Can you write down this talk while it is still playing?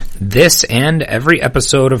This and every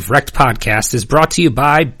episode of Wrecked Podcast is brought to you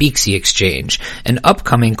by Beaxy Exchange, an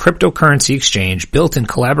upcoming cryptocurrency exchange built in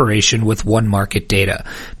collaboration with One Market Data.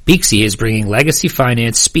 Beaxy is bringing legacy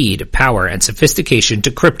finance speed, power, and sophistication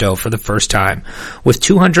to crypto for the first time. With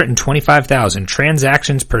 225,000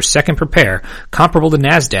 transactions per second per pair, comparable to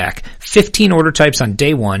NASDAQ, 15 order types on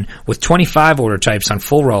day one, with 25 order types on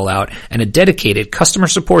full rollout, and a dedicated customer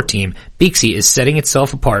support team, Beaxy is setting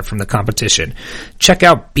itself apart from the competition. Check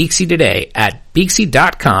out Beaxy today at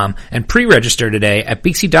Beaxy.com and pre-register today at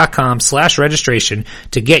Beaxy.com/registration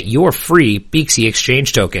to get your free Beaxy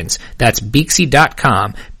Exchange tokens. That's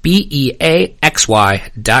Beaxy.com, BEAXY.com.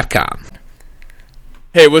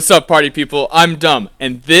 Hey, what's up, party people? I'm Dumb,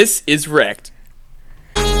 and this is Wrecked.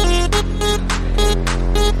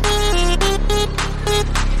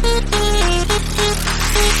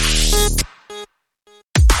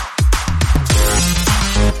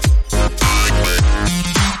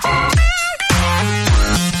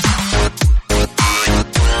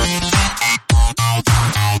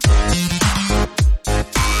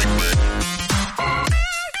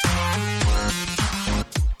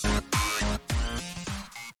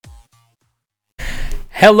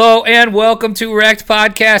 Hello and welcome to Wrecked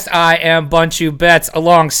Podcast. I am Bunchu Betts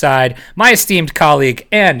alongside my esteemed colleague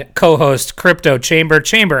and co-host Crypto Chamber.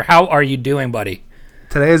 Chamber, how are you doing, buddy?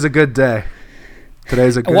 Today is a good day.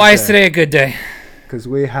 Why is today a good day? Because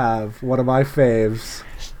we have one of my faves,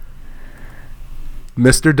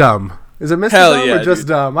 Mr. Dumb. Is it Mr. Hell Dumb yeah, or just dude.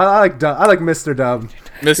 Dumb? I like Dumb. I like Mr. Dumb.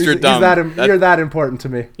 Mr. Dumb. You're that important to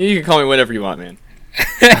me. You can call me whatever you want, man.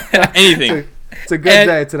 Anything. It's a good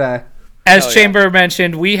day today. As Hell Chamber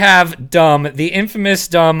mentioned, we have Dumb, the infamous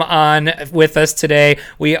Dumb, on with us today.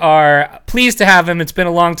 We are pleased to have him. It's been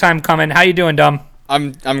a long time coming. How you doing, Dumb?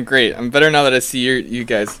 I'm great. I'm better now that I see you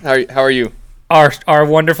guys. How are you? Our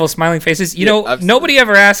wonderful smiling faces. You know, absolutely. nobody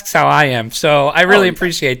ever asks how I am, so I really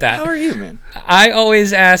appreciate that. How are you, man? I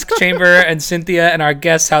always ask Chamber and Cynthia and our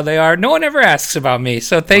guests how they are. No one ever asks about me,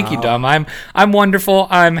 so thank you, Dumb. I'm wonderful.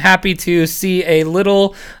 I'm happy to see a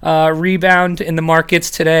little rebound in the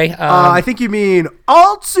markets today. I think you mean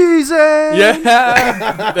alt season.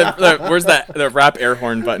 Yeah. Where's the rap air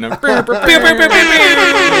horn button? I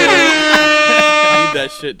need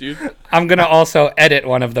that shit, dude. I'm gonna also edit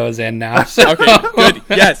one of those in now. So. Okay, good.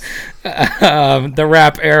 Yes. The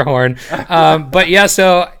rap air horn. But yeah,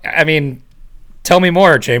 so I mean, tell me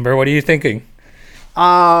more, Chamber. What are you thinking?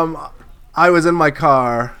 I was in my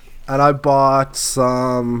car and I bought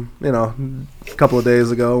some, a couple of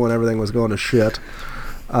days ago when everything was going to shit.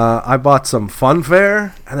 I bought some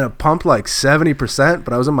Funfair and it pumped like 70%,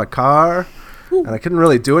 but I was in my car and I couldn't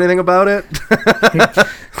really do anything about it.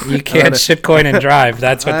 You can't shitcoin and drive.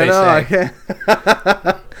 That's what they say. I can't.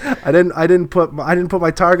 I didn't put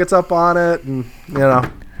my targets up on it, and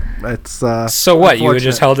it's. So what? You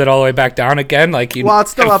just held it all the way back down again, like you? Well,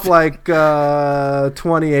 it's still up like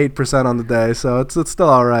 28% on the day, so it's still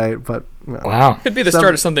all right. But wow, Could be the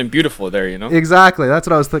start of something beautiful there, Exactly. That's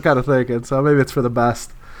what I was kind of thinking. So maybe it's for the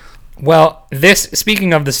best. Well,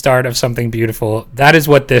 speaking of the start of something beautiful, that is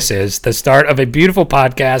what this is, the start of a beautiful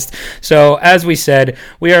podcast. So, as we said,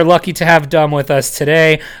 we are lucky to have Dumb with us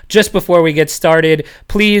today. Just before we get started,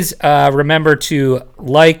 please remember to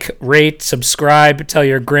like, rate, subscribe, tell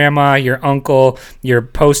your grandma, your uncle, your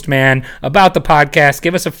postman about the podcast.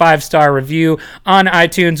 Give us a 5-star review on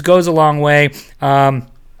iTunes, goes a long way.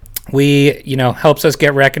 Helps us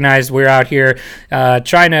get recognized. We're out here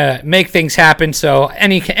trying to make things happen, so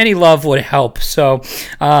any love would help. So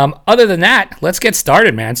other than that, let's get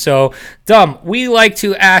started, man. So, Dumb, we like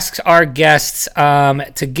to ask our guests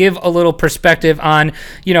to give a little perspective on,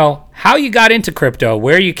 how you got into crypto,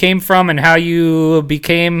 where you came from, and how you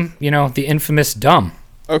became, the infamous Dumb.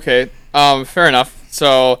 Okay, fair enough.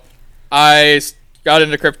 So I got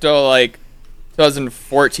into crypto like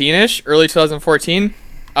 2014-ish, early 2014.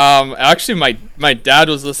 Actually, my dad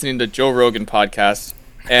was listening to Joe Rogan podcast,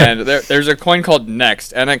 and there's a coin called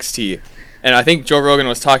Next, NXT, and I think Joe Rogan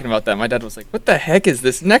was talking about that. My dad was like, "What the heck is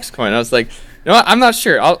this Next coin?" I was like, "You know what? I'm not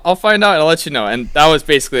sure. I'll find out and I'll let you know." And that was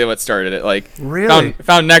basically what started it. Like, really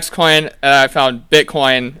found Next coin, and I found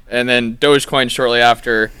Bitcoin, and then Dogecoin shortly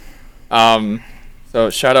after. So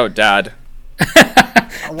shout out, Dad.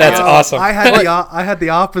 That's awesome. I had the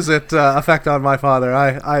opposite effect on my father.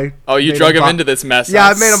 You drug him into this mess. Yeah,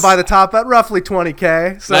 I made him buy the top at roughly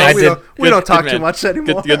 20K. So Nice. we don't talk man. too much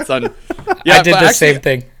anymore. Good son. Yeah, I did the same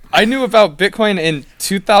thing. I knew about Bitcoin in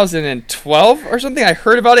 2012 or something. I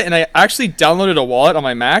heard about it, and I actually downloaded a wallet on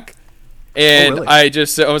my Mac. And really? I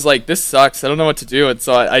was like, this sucks. I don't know what to do. And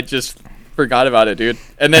so I just forgot about it, dude.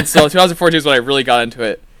 And then so 2014 is when I really got into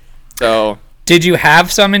it. So Did you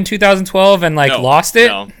have some in 2012 and No, lost it?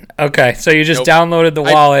 no. Okay, so you just Nope. downloaded the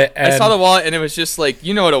wallet. I saw the wallet and it was just like,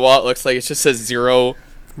 you know what a wallet looks like. It just says zero.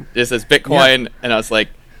 It says Bitcoin, and I was like,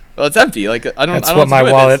 well, it's empty. Like I don't. That's I don't what know my what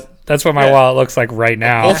to do with wallet. this. That's what my Yeah. wallet looks like right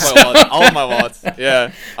now. Both my wallets, all of my wallets.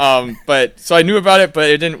 Yeah. But so I knew about it, but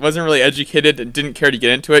it wasn't really educated and didn't care to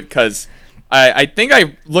get into it because I think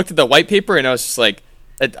I looked at the white paper and I was just like,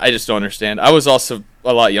 I just don't understand. I was also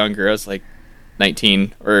a lot younger. I was like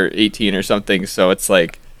 19 or 18 or something. So it's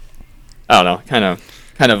like, I don't know,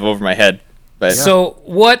 kind of over my head. But So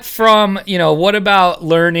what about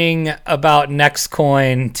learning about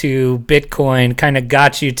Nextcoin to Bitcoin kind of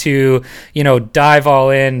got you to, dive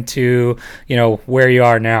all into, where you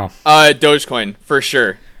are now? Dogecoin for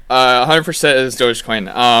sure. 100% is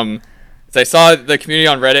Dogecoin. As I saw the community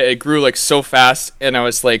on Reddit, it grew like so fast, and I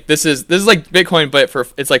was like, "This is like Bitcoin, but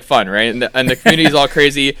it's like fun, right?" And the community is all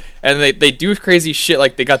crazy, and they do crazy shit.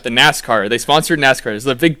 Like they got the NASCAR, they sponsored NASCAR. There's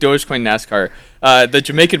a big Dogecoin NASCAR. The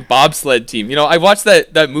Jamaican bobsled team. I watched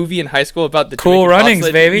that movie in high school about the Cool Jamaican Runnings,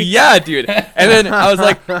 bobsled baby. team. Yeah, dude. And then I was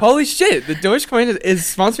like, "Holy shit! The Dogecoin is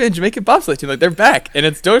sponsoring the Jamaican bobsled team. Like they're back, and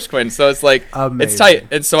it's Dogecoin." So it's like Amazing. it's tight.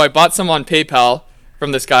 And so I bought some on PayPal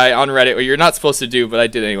from this guy on Reddit. What you're not supposed to do, but I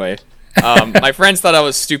did anyway. My friends thought I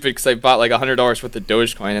was stupid because I bought like $100 worth of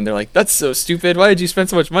Dogecoin, and they're like, "That's so stupid. Why did you spend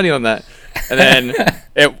so much money on that?" And then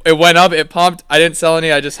it went up, it pumped. I didn't sell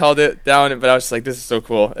any. I just held it down, but I was just like, "This is so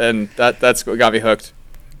cool," and that's what got me hooked.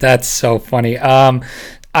 That's so funny.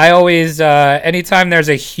 I always, anytime there's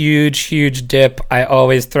a huge dip, I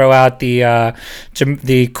always throw out the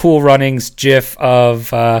Cool Runnings GIF of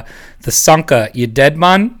the Sunka. You dead,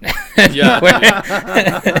 man? Yeah.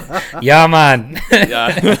 Yeah, man.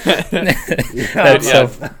 Yeah. That's Yeah.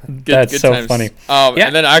 That's Good so times. funny. Yeah.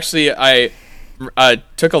 And then actually, I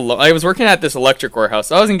took I was working at this electric warehouse.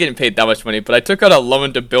 So I wasn't getting paid that much money, but I took out a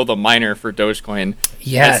loan to build a miner for Dogecoin.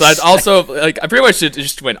 Yes. And so I also I pretty much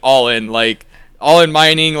just went all in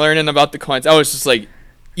mining, learning about the coins. I was just like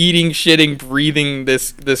eating, shitting, breathing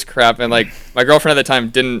this crap, and like my girlfriend at the time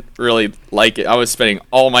didn't really like it. I was spending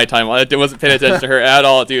all my time on it. I wasn't paying attention to her at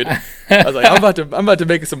all, dude. I was like, I'm about to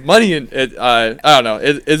make some money, and I don't know.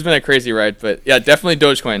 It's been a crazy ride, but yeah, definitely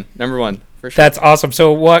Dogecoin, number one for sure. That's awesome.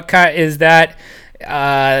 So what kind is that?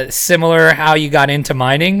 Similar how you got into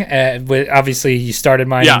mining? Obviously, you started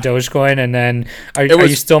mining Yeah. Dogecoin, and then are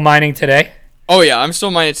you still mining today? Oh yeah, I'm still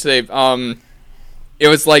mining today. It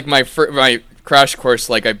was like my crash course.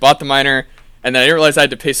 Like I bought the miner, and then I didn't realize I had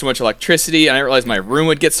to pay so much electricity, and I didn't realize my room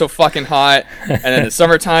would get so fucking hot. And then the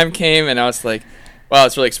summertime came, and I was like, wow,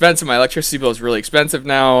 it's really expensive. My electricity bill is really expensive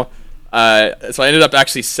now. So I ended up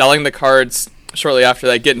actually selling the cards shortly after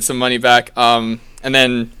that, getting some money back, and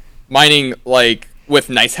then mining like with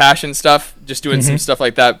NiceHash and stuff, just doing some stuff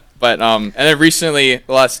like that. But and then recently,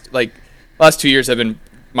 the last 2 years, I've been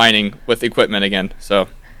mining with equipment again. So.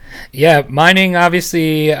 Yeah, mining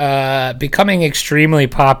obviously becoming extremely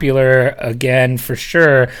popular again for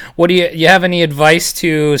sure. What do you have any advice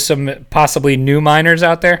to some possibly new miners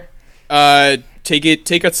out there? Take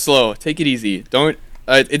it slow, take it easy. Don't.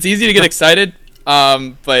 It's easy to get excited,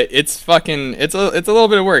 but it's a little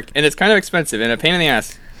bit of work, and it's kind of expensive and a pain in the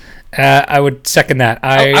ass. I would second that.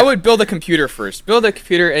 I would build a computer first. Build a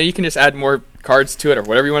computer, and you can just add more cards to it or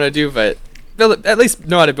whatever you want to do. But at least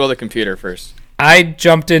know how to build a computer first. I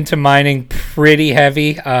jumped into mining pretty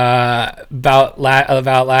heavy about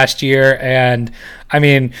last year, and I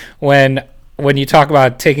mean when you talk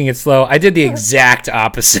about taking it slow, I did the exact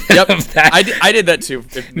opposite of that. I did that too.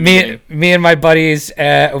 Me and my buddies,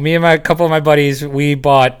 me and a couple of my buddies, we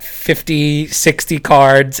bought 50, 60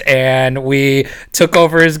 cards, and we took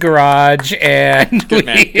over his garage, and Good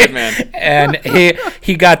man. And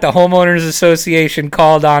he got the homeowners association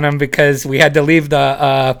called on him because we had to leave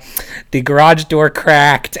the garage door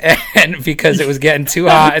cracked, and because it was getting too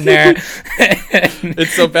hot in there.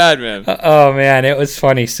 It's so bad, man. Oh man, it was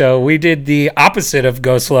funny. So we did the opposite of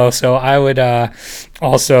go slow. So I would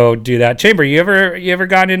also do that. Chamber, you ever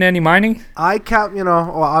gotten into any mining?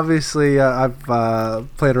 Obviously I've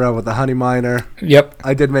played around with the Honey Miner. Yep.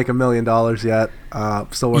 I did make $1 million yet.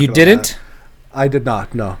 Still working. You didn't? On that. I did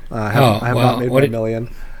not. No, I have not made $1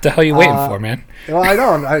 million. The hell are you waiting for, man? Well, I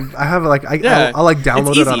don't. I have I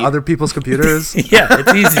download it on other people's computers. Yeah,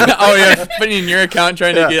 it's easy. Oh yeah, putting in your account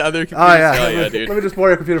trying to get other computers. Oh yeah, Dude. Let me just borrow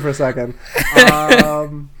your computer for a second.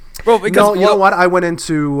 Bro, because no, you know what? I went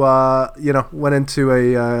into a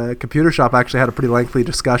computer shop. I actually had a pretty lengthy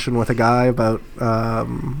discussion with a guy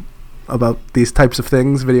about these types of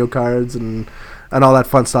things, video cards and all that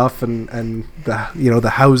fun stuff, and the the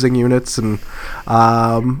housing units, and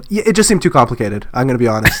it just seemed too complicated. I'm gonna be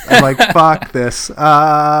honest. I'm like, fuck this.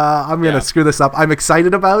 I'm gonna screw this up. I'm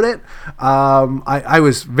excited about it. I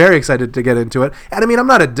was very excited to get into it, and I mean, I'm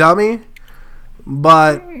not a dummy,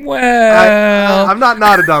 but I'm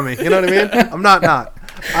not a dummy. You know what I mean? I'm not.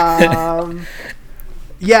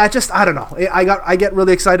 Yeah, just I don't know. I get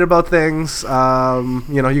really excited about things.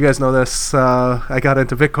 You guys know this. I got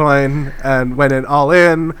into Bitcoin and went in all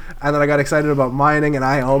in, and then I got excited about mining, and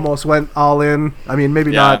I almost went all in. I mean,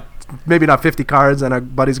 maybe not 50 cards in a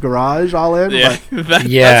buddy's garage all in. Yeah, but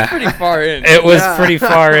that's pretty far in. It was pretty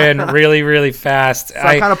far in, really, really fast. So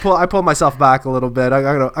I pulled myself back a little bit.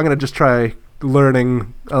 I'm gonna just try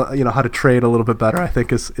learning, how to trade a little bit better. I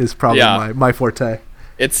think is probably my forte.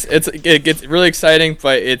 It gets really exciting,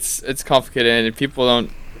 but it's complicated, and people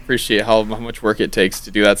don't appreciate how much work it takes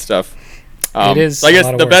to do that stuff. It is. So I guess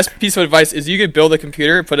the best piece of advice is you could build a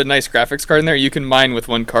computer, put a nice graphics card in there. You can mine with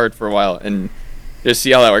one card for a while, and just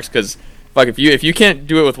see how that works. Because if you can't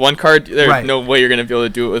do it with one card, there's no way you're gonna be able to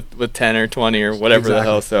do it with 10 or 20 or whatever the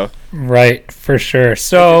hell. So right, for sure.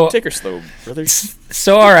 So take her slow, brothers.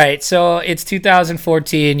 So all right, so it's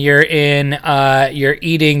 2014. You're in, you're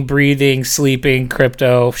eating, breathing, sleeping,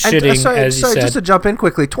 crypto, shitting, as you said. Just to jump in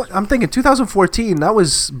quickly, I'm thinking 2014. That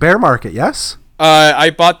was bear market, yes? I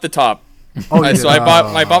bought the top. So I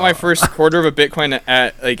bought my first quarter of a Bitcoin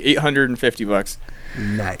at like $850.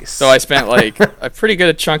 Nice. So I spent like a pretty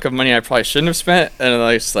good chunk of money I probably shouldn't have spent, and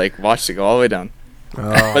I just like watched it go all the way down.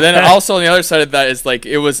 But then also on the other side of that is like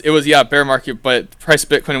it was bear market, but the price of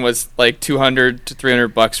Bitcoin was like $200 to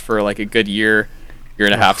 $300 for like a good year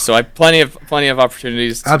and a half. So I had plenty of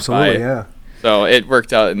opportunities to absolutely buy. Yeah. So it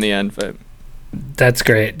worked out in the end, but that's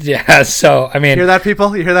great. Yeah. So I mean, hear that,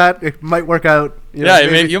 people? You hear that? It might work out.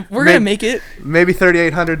 We're gonna make it. Maybe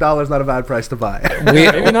 $3,800, not a bad price to buy.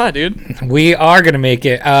 Maybe not, dude. We are gonna make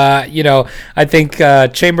it. I think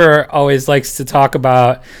Chamber always likes to talk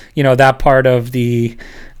about that part of the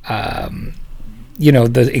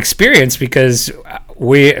the experience, because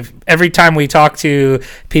every time we talk to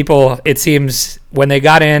people, it seems when they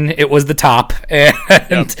got in, it was the top,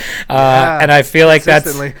 and and I feel like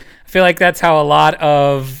that's how a lot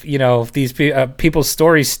of these people's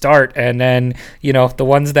stories start, and then the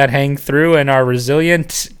ones that hang through and are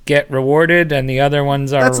resilient get rewarded, and the other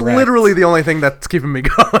ones are. That's wrecked. Literally the only thing that's keeping me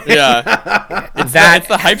going. Yeah, it's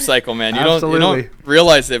the hype cycle, man. You don't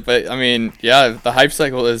realize it, but I mean, the hype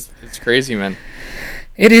cycle it's crazy, man.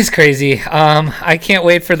 It is crazy. I can't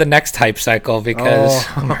wait for the next hype cycle because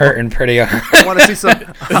I'm hurting pretty hard. I want to see some.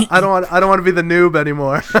 I don't want to be the noob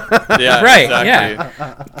anymore. Yeah, right. Exactly.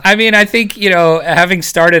 Yeah. I mean, I think having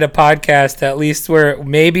started a podcast, at least we're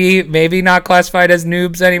maybe not classified as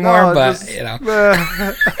noobs anymore,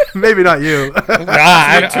 maybe not you. To be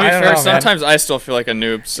fair, sometimes I still feel like a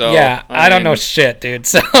noob. So yeah, I don't know shit, dude.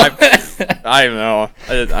 So I know.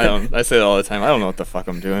 I don't. I say that all the time. I don't know what the fuck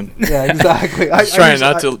I'm doing. Yeah, exactly. Just trying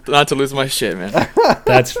not to lose my shit, man.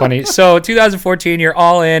 That's funny. So 2014, you're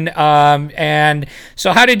all in. And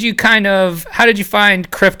so how did you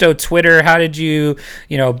find crypto Twitter? How did you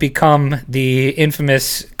become the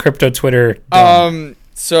infamous crypto Twitter?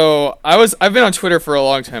 So I've been on Twitter for a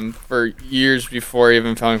long time, for years before I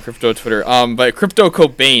even found crypto Twitter. But Crypto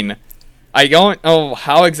Cobain, I don't know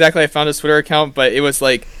how exactly I found his Twitter account, but it was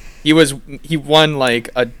like he won like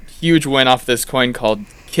a huge win off this coin called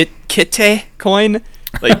Kitte coin,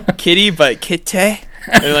 like kitty but Kitte,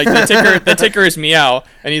 and like the ticker is meow,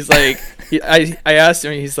 and he's like I asked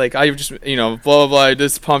him, he's like, I just blah blah blah, I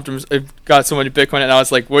just pumped him, I got so much Bitcoin, and I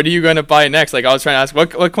was like, what are you gonna buy next? Like I was trying to ask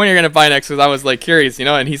what coin you're gonna buy next, because I was like curious,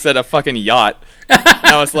 and he said a fucking yacht. And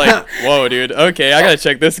I was like, whoa, dude, okay, I gotta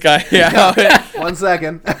check this guy out. 1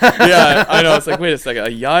 second. Yeah, I know. It's like, wait a second, a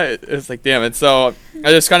yacht? It's like, damn it. So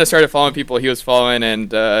I just kind of started following people he was following, and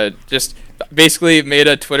just basically made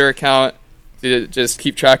a Twitter account to just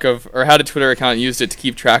keep track of, or had a Twitter account and used it to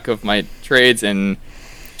keep track of my trades and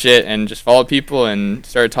shit, and just followed people and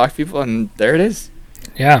started talking to people, and there it is.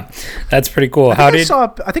 Yeah, that's pretty cool. I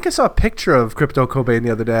think I saw a picture of Crypto Cobain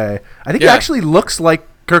the other day. I think he actually looks like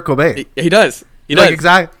Kurt Cobain. He does.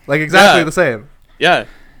 Exactly the same. Yeah.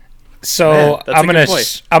 So I'm gonna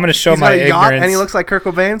show my ignorance. Yacht and he looks like Kurt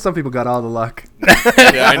Cobain. Some people got all the luck.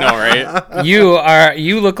 Yeah, I know, right?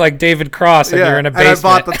 You look like David Cross, and you're in a basement. And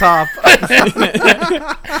I bought the top.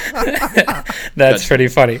 That's pretty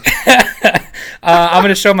funny. I'm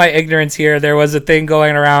gonna show my ignorance here. There was a thing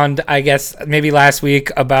going around, I guess maybe last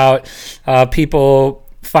week, about some people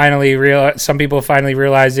finally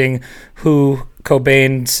realizing who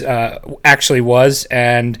Cobain's actually was,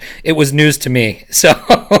 and it was news to me. So,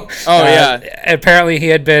 apparently he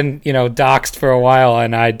had been, doxxed for a while,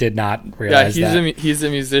 and I did not realize that. He's a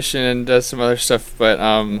musician and does some other stuff, but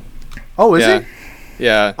is he?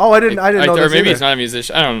 Yeah. Oh, I didn't know this or maybe either. he's not a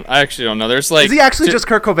musician. I actually don't know. There's like. Is he actually just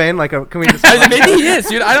Kurt Cobain? Like, can we just? Maybe he is,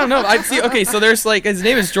 dude. I don't know. I see. Okay, so there's like his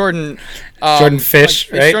name is Jordan. Jordan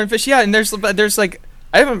Fish, right? Jordan Fish. Yeah, and there's like.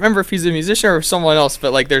 I don't remember if he's a musician or someone else,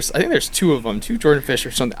 but like I think there's two of them, two Jordan Fish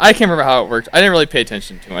or something. I can't remember how it worked. I didn't really pay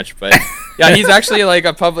attention too much, but yeah, he's actually like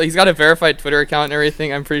he's got a verified Twitter account and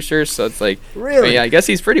everything, I'm pretty sure. So it's like, really? Yeah, I guess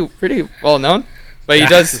he's pretty well known, but he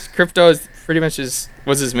does crypto is pretty much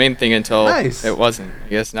was his main thing until it wasn't. I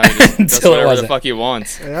guess now he just does whatever the fuck he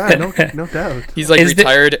wants. Yeah, no doubt. He's like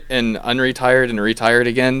retired and unretired and retired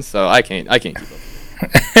again, so I can't keep up.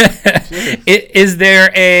 Is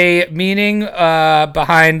there a meaning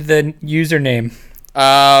behind the username?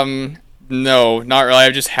 No, not really.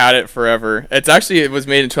 I've just had it forever. It was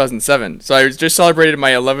made in 2007, so I just celebrated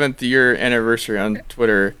my 11th year anniversary on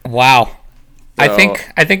Twitter. Wow. So,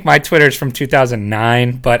 I think my Twitter's from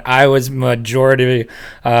 2009, but I was majority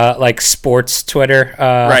like sports Twitter,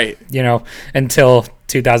 right? Until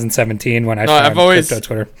 2017 when I found crypto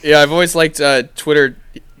Twitter. Yeah, I've always liked Twitter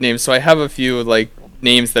names, so I have a few like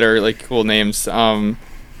names that are like cool names.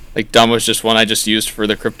 Like Dumb was just one I just used for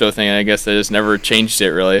the crypto thing, and I guess I just never changed it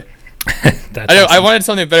really. I wanted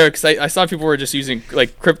something better because I saw people were just using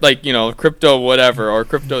like crypto whatever or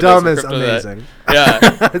crypto. Dumb this is crypto amazing.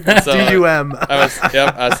 That. Yeah. So, DUM.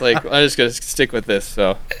 I was like, I'm just gonna stick with this.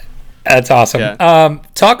 So that's awesome. Yeah.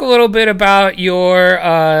 Talk a little bit about your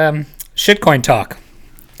shitcoin talk.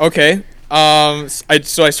 Okay. I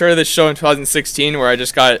started this show in 2016 where I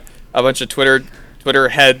just got a bunch of Twitter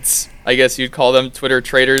heads, I guess you'd call them, Twitter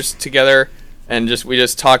traders together, and we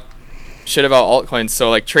just talk shit about altcoins.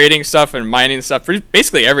 So like trading stuff and mining stuff,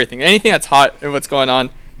 basically everything, anything that's hot and what's going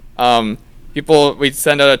on. We'd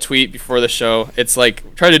send out a tweet before the show. It's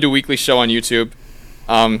like try to do a weekly show on YouTube,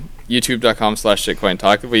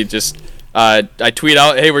 youtube.com/shitcointalk. We just I tweet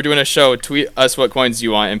out, hey, we're doing a show. Tweet us what coins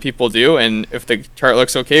you want, and people do. And if the chart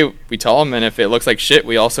looks okay, we tell them. And if it looks like shit,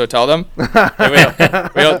 we also tell them.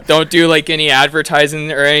 And we don't do like any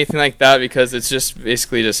advertising or anything like that because it's just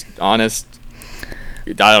basically just honest.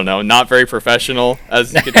 I don't know, not very professional,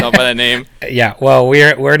 as you can tell by the name. Yeah, well,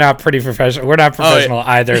 we're not pretty professional. We're not professional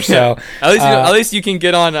either. So at least you can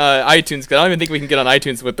get on iTunes. Because I don't even think we can get on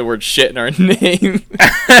iTunes with the word shit in our name.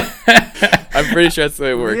 I'm pretty sure that's the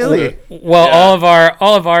way it works. Really? Well, yeah.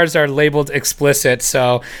 all of ours are labeled explicit.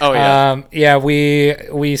 So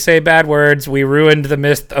we say bad words. We ruined the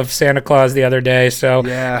myth of Santa Claus the other day. So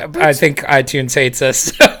I think iTunes hates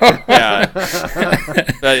us. Yeah,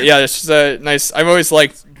 it's just nice. I've always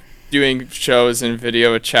liked doing shows and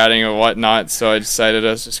video chatting and whatnot, so I decided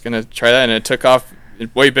I was just gonna try that, and it took off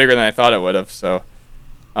way bigger than I thought it would have. So,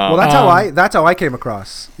 well, that's how I came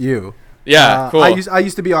across you. Yeah, cool. I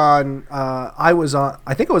used to be on. I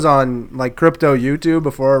think it was on like crypto YouTube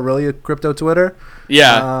before really crypto Twitter.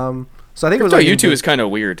 Yeah. So I think crypto it was like YouTube is kind of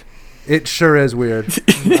weird. It sure is weird.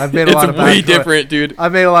 I've made a lot of bad way different, dude.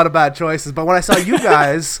 I've made a lot of bad choices, but when I saw you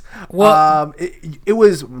guys, it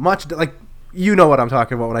was much like you know what I'm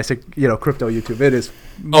talking about when I say crypto YouTube. It is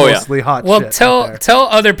mostly hot. Well, shit tell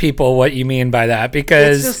other people what you mean by that,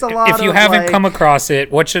 because if you haven't come across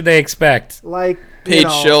it, what should they expect? Like paid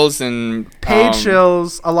shills and paid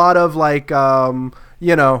shills. A lot of like is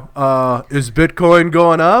Bitcoin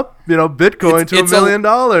going up? Bitcoin to $1 million.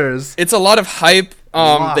 It's a lot of hype.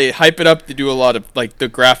 They hype it up. They do a lot of like the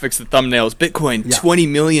graphics, the thumbnails. Bitcoin, $20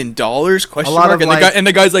 million? Question mark. And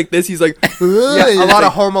the guy's like this. He's like, a lot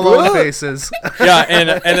of Home Alone faces. Yeah,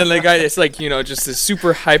 and then the guy, it's like just this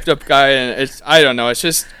super hyped up guy, and it's I don't know. It's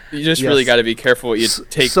just you just really got to be careful what you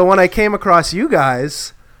take. So when I came across you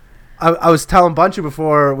guys, I was telling Bunchy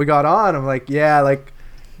before we got on. I'm like, like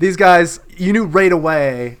these guys, you knew right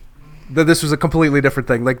away that this was a completely different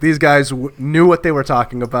thing. Like these guys knew what they were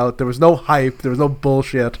talking about. There was no hype. There was no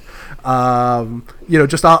bullshit.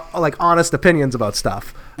 Just like honest opinions about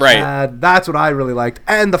stuff. Right. And that's what I really liked.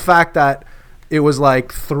 And the fact that it was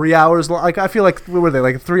like 3 hours long. Like I feel like what were they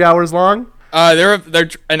like 3 hours long? They're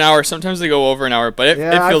an hour. Sometimes they go over an hour, but it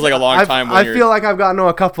feels like a long time. I feel like I've gotten to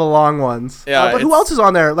a couple of long ones. Yeah, but who else is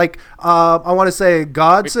on there? Like, I want to say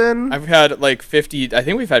Godson. I've had like 50. I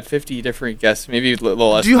think we've had 50 different guests, maybe a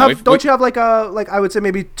little less. Don't you have like I would say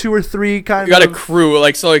maybe 2 or 3 kind of? We got a crew.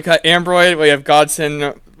 Like Ambroid. We have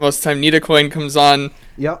Godson. Most of the time, Nitacoin comes on.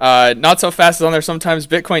 Yep. Not so fast is on there sometimes.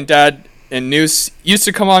 Bitcoin Dad and Noose used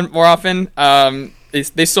to come on more often.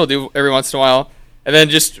 They still do every once in a while, and then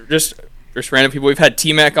just random people. We've had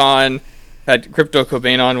T-Mac on. had Crypto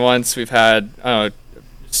Cobain on once. We've had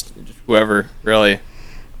just whoever really.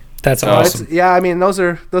 That's So awesome. Yeah, I mean those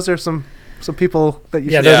are some people that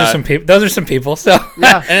you Yeah, should. those Yeah. are some people. Those are some people. So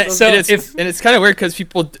Yeah. And, So it's kind of weird because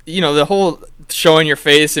people, the whole showing your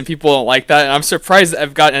face and people don't like that. And I'm surprised that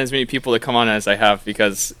I've gotten as many people to come on as I have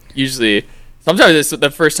because usually, sometimes it's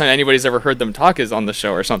the first time anybody's ever heard them talk is on the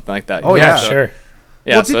show or something like that. Oh, yeah, So- sure.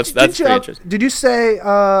 Yeah, Well, so that's did pretty interesting. Did you say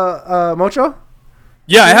Mocho?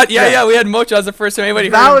 Yeah, we had Mocho as the first time anybody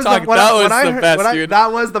heard him talk. That was the best, dude.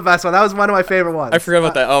 That was the best one. That was one of my favorite ones. I forgot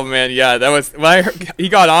about that. Oh man, yeah, that was when he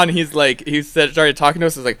got on. Started talking to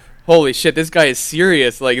us. I was like, holy shit, this guy is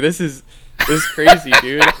serious. Like this is crazy,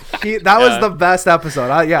 dude. That was the best episode.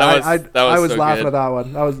 I was so laughing good. at that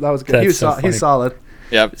one. That was good. That's so funny. He's solid.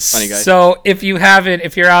 Yeah, funny guy. So if you're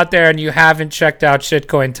out there and you haven't checked out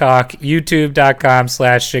Shitcoin Talk,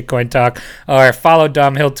 youtube.com/Shitcoin Talk, or follow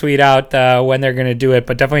Dumb. He'll tweet out when they're going to do it,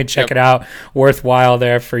 but definitely check it out. Worthwhile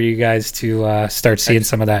there for you guys to start seeing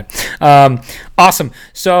some of that. Awesome.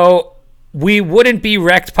 So we wouldn't be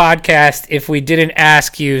Wrecked Podcast if we didn't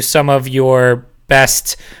ask you some of your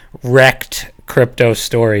best wrecked crypto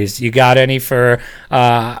stories. You got any for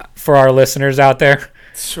our listeners out there?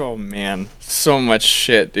 Oh man, so much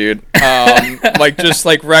shit, dude. Just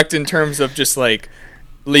wrecked in terms of just like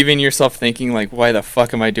leaving yourself thinking like, why the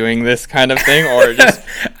fuck am I doing this kind of thing, or just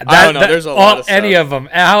I don't know. There's a lot of stuff. Any of them,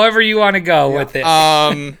 however you want to go with it.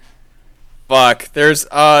 Fuck. There was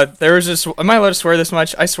just. Am I allowed to swear this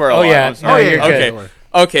much? I swear a lot. Yeah. I'm sorry. You're okay. good.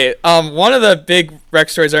 Okay. One of the big wreck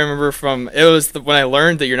stories I remember from when I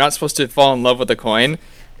learned that you're not supposed to fall in love with a coin.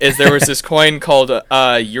 Is there was this coin called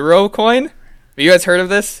Euro coin. Have you guys heard of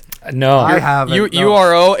this? No. I haven't. no.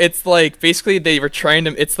 URO. It's like basically they were trying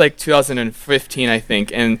to. It's like 2015, I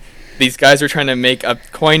think, and these guys were trying to make a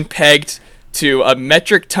coin pegged to a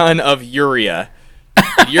metric ton of urea.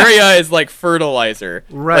 Urea is like fertilizer,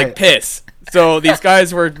 Right. like piss. So these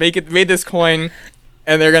guys made this coin,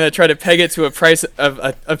 and they're gonna try to peg it to a price of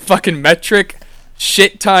a fucking metric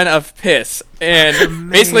shit ton of piss. And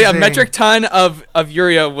basically, a Amazing. metric ton of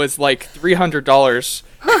urea was like $300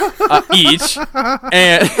 each.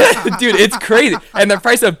 And dude, it's crazy. And the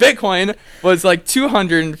price of Bitcoin was like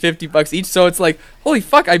 $250 each. So it's like, holy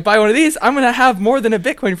fuck! I buy one of these, I'm gonna have more than a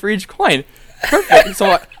Bitcoin for each coin. Perfect.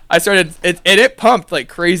 So I started it pumped like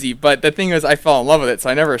crazy, but the thing is I fell in love with it, so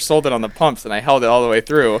I never sold it on the pumps, and I held it all the way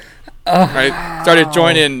through. I started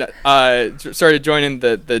joining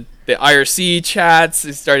the IRC chats.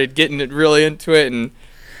 I started getting it really into it, and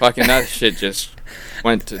fucking that shit just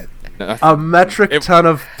went to A metric ton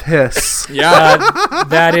of piss. yeah.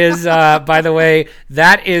 That is, by the way,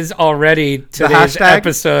 that is already today's hashtag?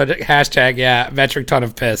 episode hashtag. Yeah, metric ton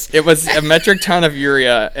of piss. It was a metric ton of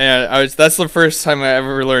urea, and that's the first time I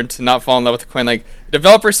ever learned to not fall in love with the coin. Like, the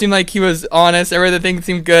developer seemed like he was honest, everything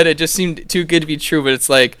seemed good, it just seemed too good to be true, but it's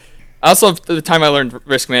like, also at the time I learned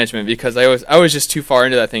risk management because I was just too far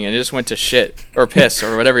into that thing and it just went to shit or piss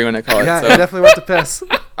or whatever you want to call it. Yeah, So, I definitely went to piss.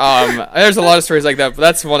 there's a lot of stories like that, but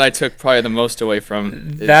that's the one I took probably the most away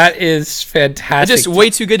from. That is It's fantastic. just way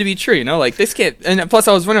too good to be true, like this can't. And plus,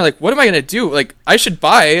 I was wondering, like, what am I gonna do? Like, I should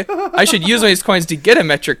use one of these coins to get a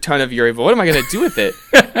metric ton of urea, but what am I gonna do with it?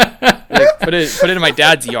 Like, put it in my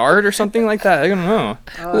dad's yard or something like that. I don't know.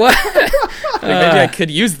 What? Like, maybe I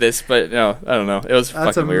could use this, but no, I don't know. It was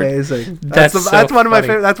That's fucking weird. amazing. That's so that's one of my funny.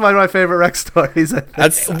 favorite. That's one of my favorite wreck stories. I think.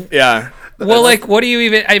 That's yeah. Well, like, what do you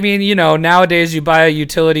even? I mean, nowadays you buy a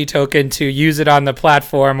utility token to use it on the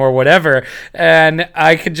platform or whatever, and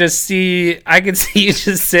I could see you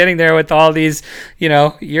just sitting there with all these,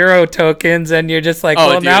 Euro tokens, and you're just like, Oh,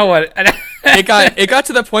 well, dude. now what? It got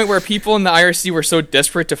to the point where people in the IRC were so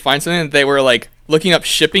desperate to find something that they were like looking up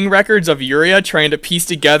shipping records of urea, trying to piece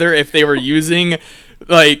together if they were using.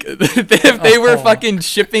 Like, if they were fucking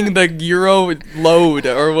shipping the Euro load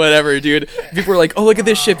or whatever, dude. People were like, oh, look at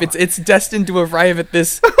this ship. It's destined to arrive at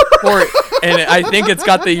this port. And I think it's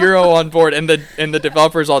got the Euro on board. And the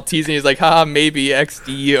developer's all teasing. He's like, haha, maybe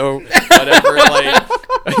XD or whatever.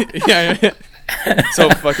 Like, yeah. So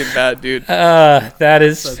fucking bad, dude. That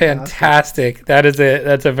is fantastic. That's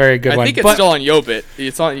a very good I one. think it's still on Yobit.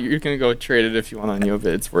 You can go trade it if you want on Yobit.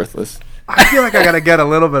 It's worthless. I feel like I gotta get a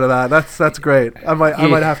little bit of that. That's great. I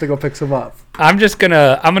might have to go pick some up. I'm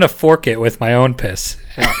gonna fork it with my own piss.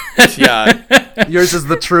 Yeah. Yours is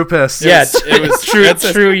the true piss. Yeah, it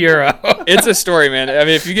was true Euro. It's a story, man. I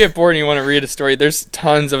mean, if you get bored and you want to read a story, there's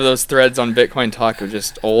tons of those threads on Bitcoin Talk of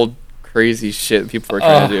just old crazy shit people were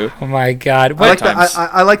trying to do. Oh my god!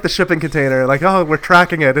 I like the shipping container. Like, oh, we're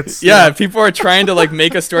tracking it. It's people are trying to like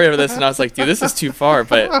make a story of this, and I was like, dude, this is too far.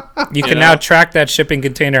 But you can now track that shipping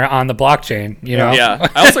container on the blockchain. You know. Yeah.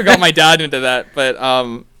 I also got my dad into that, but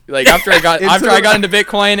like after I got into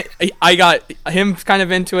Bitcoin, I got him kind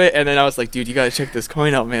of into it, and then I was like, dude, you gotta check this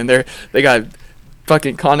coin out, man. They got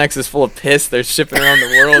fucking Connex is full of piss. They're shipping around the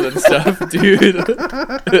world and stuff, dude.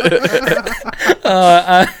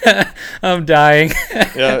 I'm dying.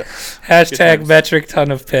 Yeah. Hashtag metric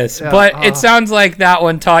ton of piss. Yeah. But it sounds like that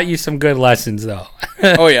one taught you some good lessons, though.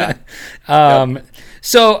 Oh yeah.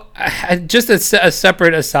 So, just a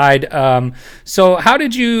separate aside. So, how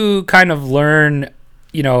did you kind of learn,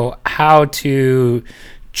 how to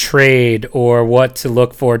trade or what to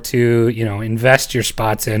look for to, invest your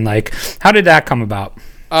spots in? Like, how did that come about?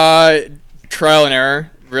 Trial and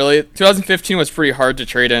error, really. 2015 was pretty hard to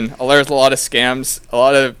trade in. There was a lot of scams.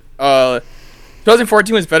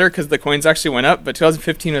 2014 was better because the coins actually went up, but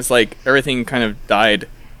 2015 was like everything kind of died.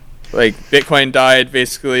 Like Bitcoin died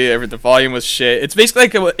basically. The volume was shit. It's basically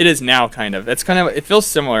like it is now, kind of. It feels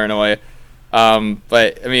similar in a way.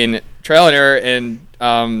 But I mean, trial and error and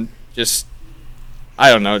just I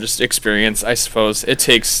don't know, just experience. I suppose it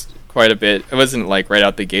takes quite a bit. It wasn't like right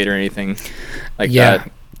out the gate or anything like that.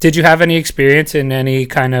 Did you have any experience in any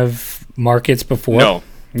kind of markets before? No.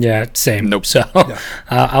 Yeah, same. Nope. So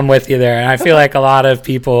I'm with you there. And I feel like a lot of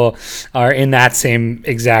people are in that same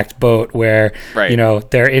exact boat where,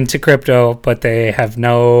 they're into crypto, but they have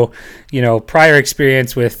no, prior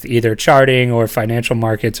experience with either charting or financial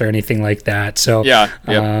markets or anything like that. So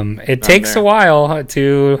it takes a while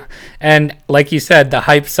to, and like you said, the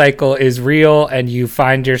hype cycle is real and you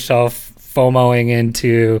find yourself FOMOing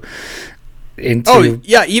into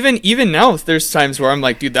even now there's times where I'm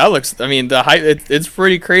like, dude, that looks, I mean, the hype, it's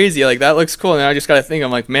pretty crazy, like that looks cool, and I just gotta think,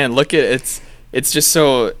 I'm like, man, look at it's just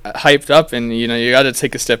so hyped up, and you gotta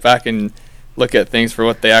take a step back and look at things for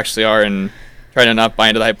what they actually are and try to not buy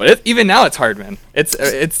into the hype. But even now it's hard, man. It's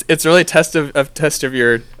really a test of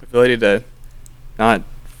your ability to not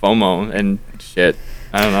FOMO and shit.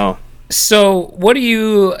 I don't know. So what do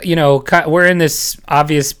you, we're in this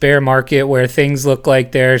obvious bear market where things look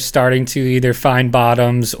like they're starting to either find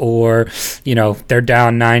bottoms or, they're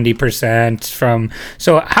down 90% from.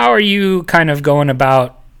 So how are you kind of going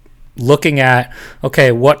about looking at,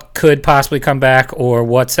 okay, what could possibly come back or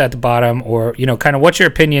what's at the bottom, or, kind of what's your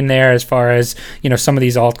opinion there as far as, some of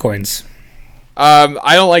these altcoins?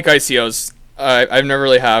 I don't like ICOs. I've never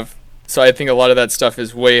really have. So I think a lot of that stuff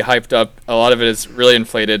is way hyped up. A lot of it is really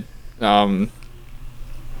inflated.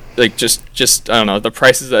 Like just I don't know, the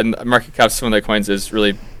prices and market caps of some of the coins is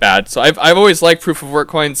really bad. So I've always liked proof of work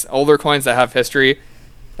coins, older coins that have history.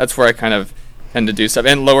 That's where I kind of tend to do stuff,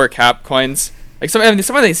 and lower cap coins. Like some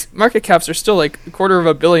of these market caps are still like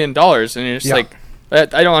 $250 million, and you're just like,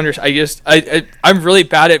 I don't understand. I'm really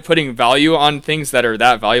bad at putting value on things that are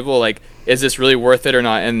that valuable. Like, is this really worth it or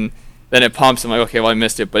not? And then it pumps. I'm like, okay, well I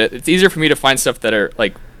missed it, but it's easier for me to find stuff that are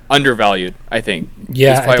like undervalued, I think.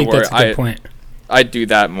 Yeah, I think that's a good point. I do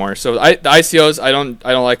that more. So the ICOs, I don't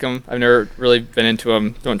like them. I've never really been into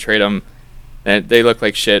them. Don't trade them, and they look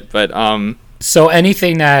like shit. But so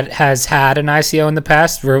anything that has had an ICO in the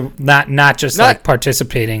past, we're not just like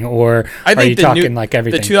participating, or are you talking like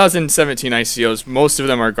everything? The 2017 ICOs, most of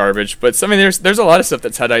them are garbage. But there's a lot of stuff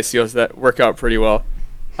that's had ICOs that work out pretty well.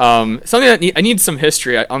 Something that I need some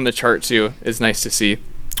history on the chart too is nice to see.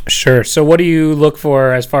 Sure. So what do you look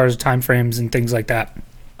for as far as time frames and things like that?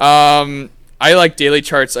 I like daily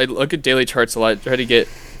charts. I look at daily charts a lot. Try to get,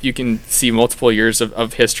 you can see multiple years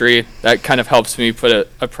of history. That kind of helps me put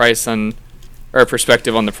a price on, or a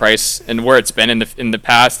perspective on the price and where it's been in the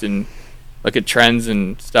past, and look at trends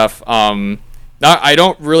and stuff. I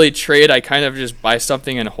don't really trade. I kind of just buy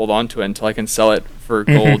something and hold on to it until I can sell it for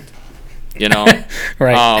gold.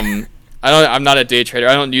 Right. I'm not a day trader.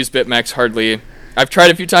 I don't use BitMEX hardly. I've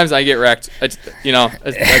tried a few times and I get wrecked.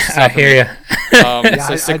 I hear you.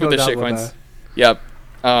 So stick with the shitcoins. Yep.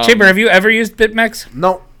 Chamber, have you ever used BitMEX?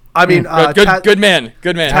 No. I mean, good man.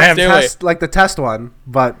 I have test, like the test one,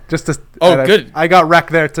 but just to. Good. I got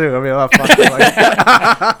wrecked there too. I mean, a lot of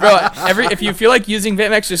fun. Bro, if you feel like using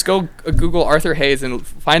BitMEX, just go Google Arthur Hayes and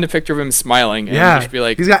find a picture of him smiling. And just be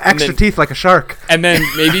like, he's got extra teeth like a shark. And then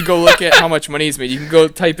maybe go look at how much money he's made. You can go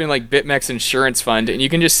type in like BitMEX insurance fund, and you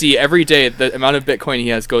can just see every day the amount of Bitcoin he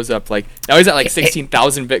has goes up. Like now he's at like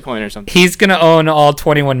 16,000 Bitcoin or something. He's gonna own all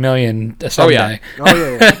 21 million someday. Oh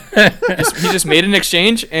yeah. He just made an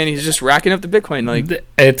exchange and he's just racking up the Bitcoin. Like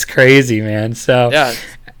it's crazy, man. So yeah.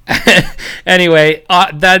 Anyway,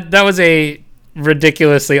 that was a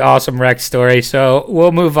ridiculously awesome Rex story. So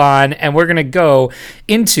we'll move on, and we're going to go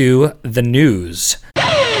into the news.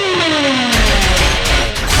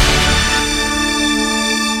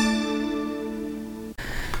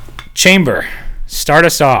 Chamber, start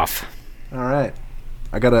us off. All right.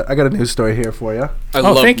 I got a news story here for you. I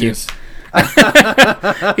love thank news.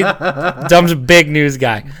 Dumb's a big news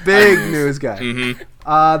guy. Big news guy.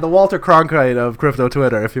 The Walter Cronkite of crypto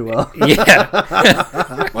Twitter, if you will.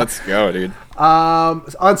 Yeah. Let's go, dude. On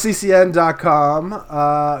CCN.com,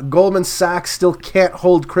 Goldman Sachs still can't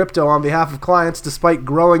hold crypto on behalf of clients despite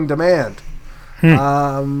growing demand.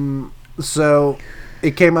 So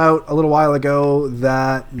it came out a little while ago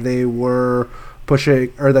that they were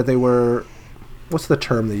pushing, or that they were, what's the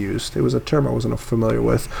term they used? It was a term I wasn't familiar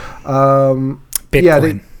with.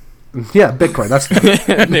 Bitcoin. Yeah, Bitcoin. That's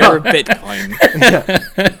They were Bitcoin.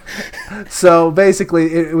 So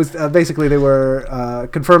basically, it was they were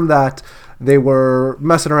confirmed that they were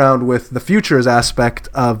messing around with the futures aspect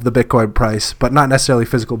of the Bitcoin price, but not necessarily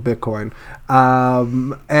physical Bitcoin.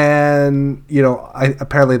 And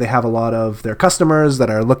apparently they have a lot of their customers that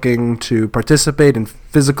are looking to participate in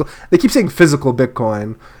physical. They keep saying physical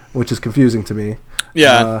Bitcoin, which is confusing to me.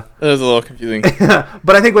 Yeah, that was a little confusing.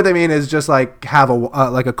 But I think what they mean is just like have a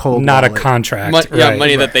like a cold Not wallet. a contract.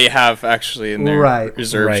 Money that they have actually in their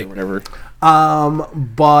reserves or whatever.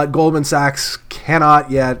 But Goldman Sachs cannot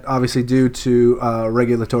yet, obviously due to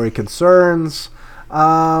regulatory concerns.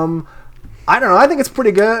 I don't know. I think it's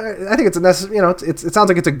pretty good. I think it's a necessary. It sounds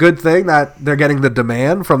like it's a good thing that they're getting the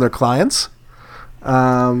demand from their clients.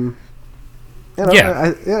 I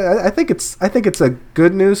think it's a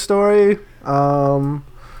good news story.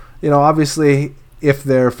 Obviously, if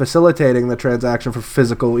they're facilitating the transaction for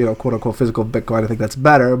physical, quote unquote physical Bitcoin, I think that's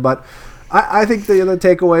better. But I think the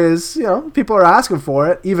takeaway is, people are asking for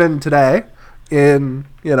it even today. At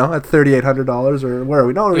 $3,800 or where are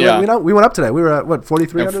we? No, we went up today. We were at what,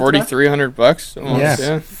 $4,300? $4,300.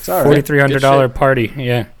 Yeah, $4,300 party.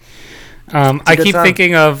 Yeah. I keep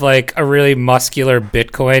thinking of like a really muscular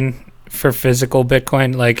Bitcoin for physical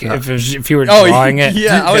Bitcoin, like if you were drawing it.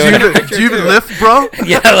 Yeah, do you even lift, bro?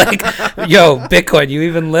 Yeah, like, yo, Bitcoin, you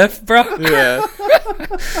even lift, bro? Yeah.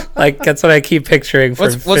 Like, that's what I keep picturing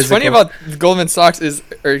for What's funny about Goldman Sachs is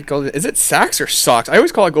it Sachs or Socks? I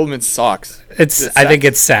always call it Goldman Sachs. I think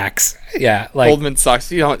it's Sachs. Yeah, like Goldman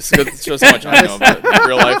Sachs. It shows how much I know about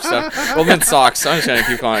real life stuff. Goldman Sachs. I'm just gonna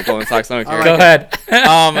keep calling it Goldman Sachs. I don't care. Go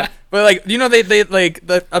ahead. But like,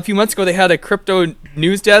 they a few months ago they had a crypto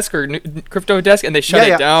news desk or crypto desk, and they shut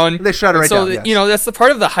it down. They shut it right down. So that's the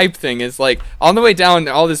part of the hype thing is like on the way down,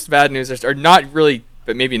 all this bad news are not really,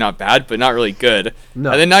 but maybe not bad, but not really good.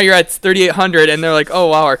 No. And then now you're at 3,800, and they're like, oh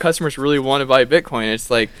wow, our customers really want to buy Bitcoin. It's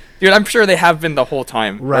like, dude, I'm sure they have been the whole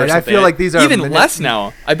time. Right. I feel like these are even less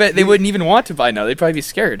now. I bet they wouldn't even want to buy now. They'd probably be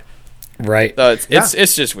scared. Right. So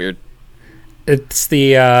it's just weird. It's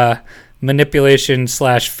the manipulation /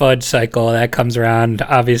 fudge cycle that comes around,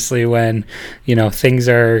 obviously, when things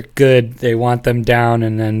are good, they want them down,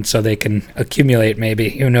 and then so they can accumulate,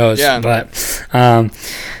 maybe, who knows. But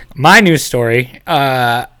my news story,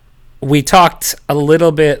 we talked a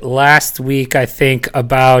little bit last week, I think,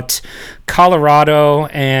 about Colorado,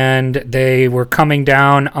 and they were coming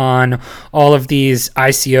down on all of these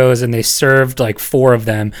ICOs, and they served like 4 of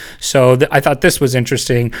them. So I thought this was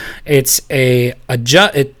interesting. It's the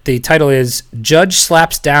title is Judge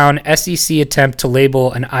Slaps Down SEC Attempt to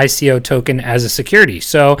Label an ICO Token as a Security.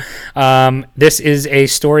 So this is a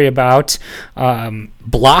story about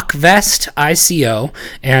BlockVest ICO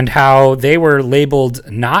and how they were labeled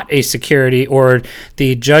not a security, or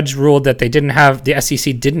the judge ruled that the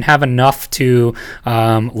SEC didn't have enough to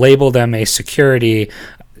label them a security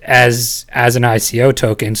as an ICO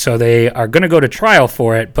token. So they are going to go to trial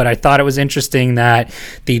for it, but I thought it was interesting that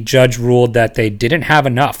the judge ruled that they didn't have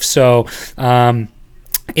enough. So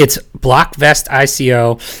it's BlockVest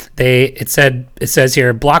ICO. It says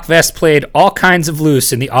here, BlockVest played all kinds of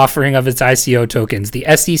loose in the offering of its ICO tokens. The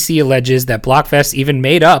SEC alleges that BlockVest even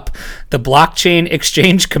made up the Blockchain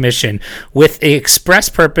Exchange Commission with the express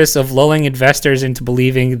purpose of lulling investors into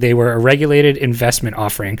believing they were a regulated investment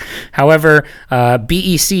offering. However,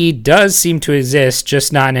 BEC does seem to exist,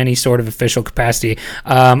 just not in any sort of official capacity.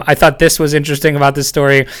 I thought this was interesting about this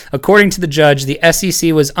story. According to the judge, the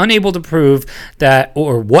SEC was unable to prove that, or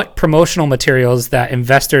what promotional materials that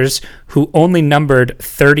investors who only numbered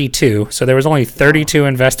 32, so there was only 32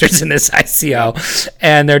 investors in this ICO,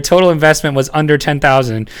 and their total investment was under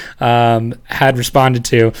 10,000, had responded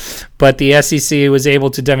to. But the SEC was able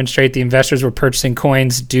to demonstrate the investors were purchasing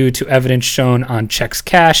coins due to evidence shown on checks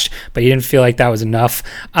cashed, but you didn't feel like that was enough.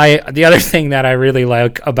 The other thing that I really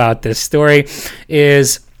like about this story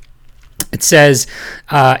is it says,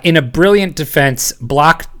 in a brilliant defense,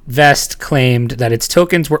 Blockvest claimed that its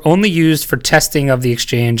tokens were only used for testing of the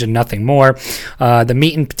exchange and nothing more. The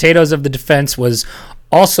meat and potatoes of the defense was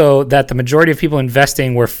also that the majority of people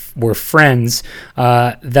investing were friends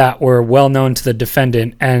that were well known to the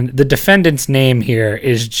defendant, and the defendant's name here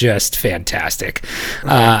is just fantastic.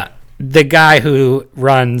 The guy who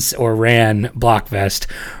runs or ran Blockvest,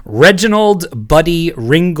 Reginald Buddy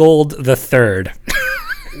Ringgold III.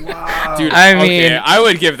 Wow. Dude, I mean, okay, I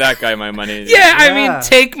would give that guy my money. Yeah, I mean,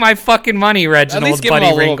 take my fucking money, At Reginald least give him Buddy a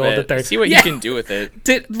little Ringgold bit. III. See what you can do with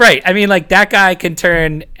it. Right. I mean, like, that guy can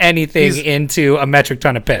turn anything He's- into a metric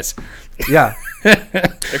ton of piss. Yeah. I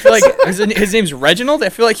feel like his name's Reginald. I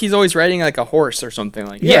feel like he's always riding like a horse or something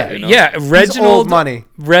like Yeah, that. You know? yeah. Reginald old money.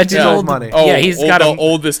 Reginald old money. Oh, yeah, he's got the a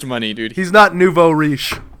oldest money, dude. He's not nouveau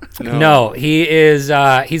riche. no. He is.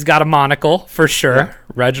 He's got a monocle for sure. Yeah.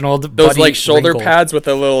 Reginald. Those Buddy like shoulder Ringgold. pads with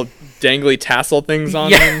the little dangly tassel things on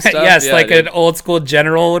them Yeah, and stuff. yes, Yeah, like dude. an old school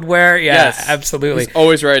general would wear. Yeah, Yes. absolutely. He's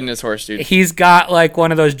always riding his horse, dude. He's got like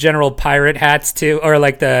one of those general pirate hats too, or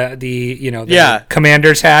like the the Yeah.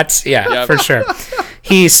 commander's hats. Yeah, Yep. for sure.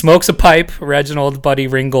 He smokes a pipe, Reginald Buddy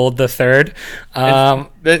Ringgold III.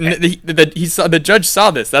 The judge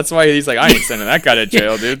saw this. That's why he's like, I ain't sending that guy to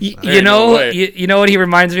jail, dude. You There ain't no know, way. you know what he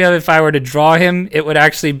reminds me of? If I were to draw him, it would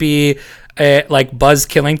actually be like Buzz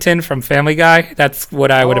Killington from Family Guy. That's what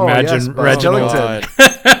I would Oh, imagine yes, Buzz Reginald.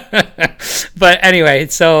 Killington. But anyway,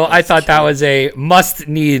 so I thought that was a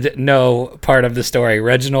must-need know part of the story.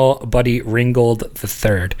 Reginald Buddy Ringgold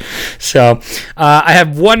III. So I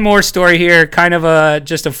have one more story here, kind of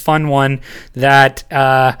just a fun one that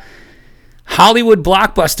Hollywood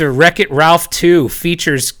blockbuster Wreck-It Ralph 2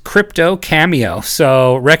 features crypto cameo.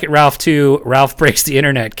 So Wreck-It Ralph 2, Ralph Breaks the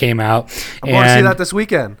Internet came out. I want to see that this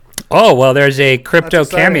weekend. Oh, well, there's a crypto That's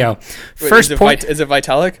exciting. cameo. Wait, First is point. Is it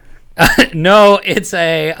Vitalik? No, it's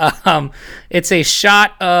a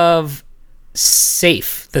shot of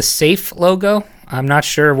Safe, the Safe logo. I'm not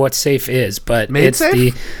sure what Safe is, but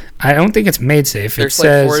MadeSafe? I don't think it's MadeSafe. There's It like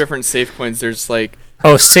says 4 different safe coins. There's like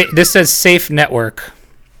this says Safe Network.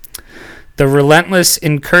 The relentless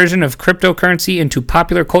incursion of cryptocurrency into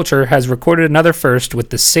popular culture has recorded another first, with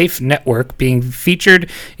the Safe Network being featured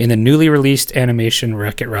in the newly released animation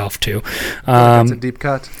Wreck-It Ralph 2. That's a deep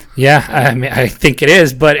cut. Yeah, I mean, I think it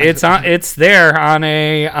is, but it's there on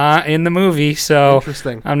in the movie, so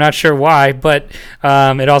Interesting. I'm not sure why, but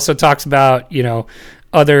it also talks about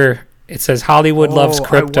other. It says Hollywood loves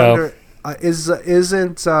crypto. I wonder,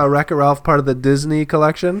 isn't Wreck-It Ralph part of the Disney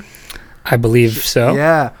collection? I believe so.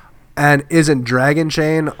 Yeah. And isn't Dragon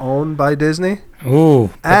Chain owned by Disney? Ooh,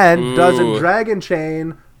 And doesn't Ooh. Dragon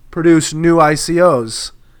Chain produce new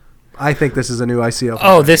ICOs? I think this is a new ICO.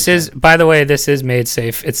 oh, this is, by the way, this is made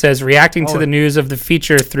safe. It says reacting to the news of the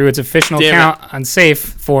feature through its official Damn account on Safe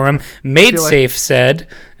forum, Made feel like- Safe said,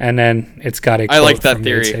 and then it's got a I quote like that from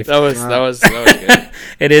theory. MadeSafe. That was good.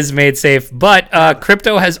 It is made safe, but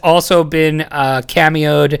crypto has also been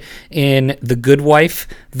cameoed in The Good Wife,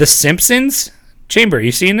 The Simpsons. Chamber,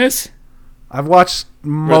 you seen this? I've watched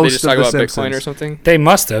Where they most just of talk the about Simpsons. Bitcoin or something. They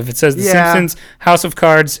must have. It says The Yeah. Simpsons, House of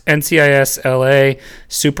Cards, NCIS LA,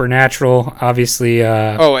 Supernatural, obviously.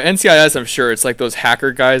 Oh, NCIS, I'm sure it's like those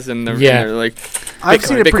hacker guys, and they're, Yeah. and they're like, I've Bitcoin,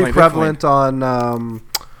 seen it pretty Bitcoin, prevalent on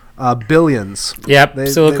Billions. Yep, they-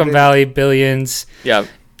 Silicon they- Valley, Billions. yeah.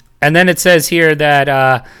 And then it says here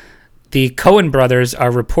that the Coen brothers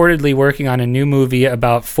are reportedly working on a new movie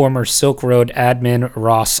about former Silk Road admin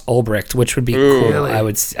Ross Ulbricht, which would be Ooh. cool. Really? I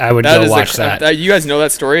would That go is watch that. You guys know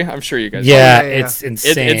that story? I'm sure you guys. Yeah, Oh, yeah. it's know.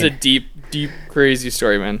 insane. It's a deep, crazy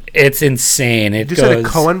story, man. It's insane. It Did you say the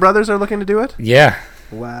goes. Coen brothers are looking to do it? Yeah.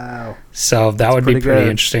 Wow. So that would be pretty pretty good.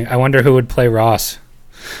 interesting. I wonder who would play Ross.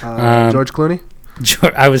 George Clooney?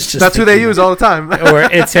 I was just. That's who they thinking- use all the time. Or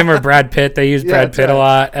it's him or Brad Pitt. They use Yeah, Brad that's Pitt a right.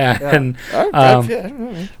 lot, and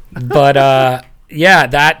Oh, but yeah,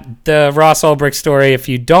 the Ross Ulbricht story. If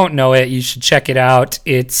you don't know it, you should check it out.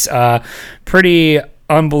 It's pretty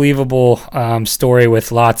unbelievable story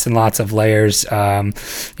with lots and lots of layers.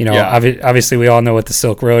 Obviously we all know what the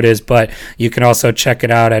Silk Road is, but you can also check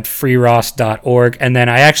it out at freeross.org. And then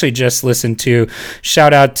I actually just listened to,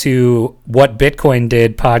 shout out to What Bitcoin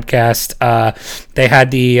Did podcast. They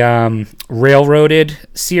had the Railroaded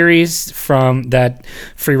series from that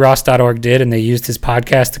freeross.org did, and they used his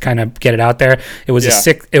podcast to kind of get it out there. It was a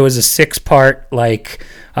 6-part like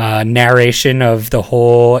narration of the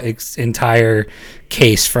whole entire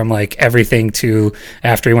case, from like everything to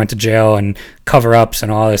after he went to jail and cover-ups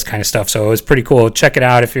and all this kind of stuff. So it was pretty cool. Check it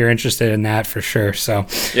out if you're interested in that for sure. So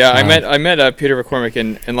yeah, I met Peter McCormick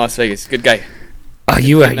in Las Vegas. Good guy.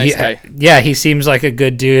 Nice guy. Yeah, he seems like a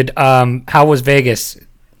good dude. How was Vegas?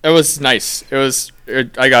 It was nice.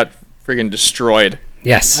 I got freaking destroyed.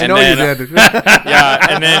 Yes. I know you did. Yeah,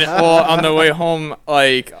 and then on the way home,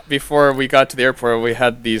 like before we got to the airport, we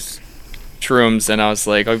had these shrooms, and I was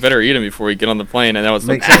like, I better eat them before we get on the plane, and that was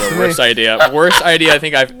the worst idea. Worst idea I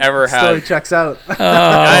think I've ever had. Story checks out.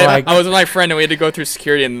 I was with my friend, and we had to go through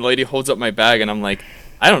security, and the lady holds up my bag, and I'm like,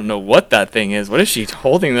 I don't know what that thing is. What is she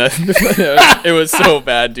holding that? It was so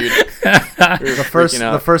bad, dude.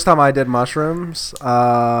 The first time I did mushrooms,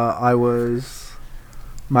 I was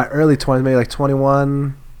my early 20s, maybe like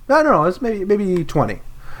 21. No, it was maybe 20.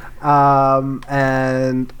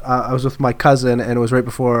 And I was with my cousin, and it was right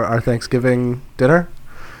before our Thanksgiving dinner.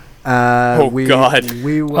 God!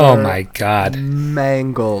 We were. Oh my God!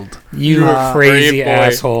 Mangled. You crazy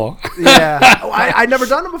asshole. Yeah, I'd never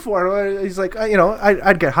done it before. He's like,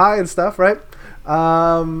 I'd get high and stuff, right?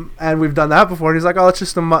 And we've done that before. And he's like, oh, let's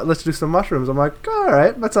do some mushrooms. I'm like, all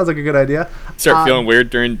right, that sounds like a good idea. Start feeling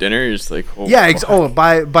weird during dinner. You're just like, oh, yeah.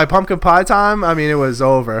 By pumpkin pie time, I mean, it was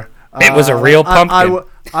over. It was a real pumpkin.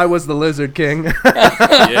 I was the Lizard King.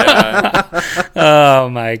 Yeah. Oh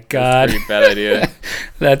my God. Pretty bad idea.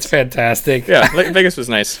 That's fantastic. Yeah, Vegas was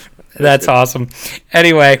nice. That's awesome.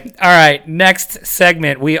 Anyway, all right, next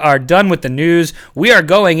segment. We are done with the news. We are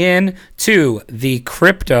going in to the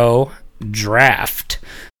crypto draft.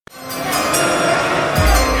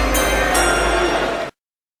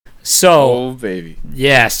 So, baby.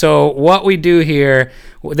 Yeah, so what we do here,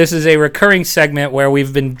 this is a recurring segment where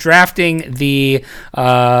we've been drafting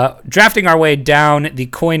our way down the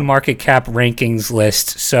coin market cap rankings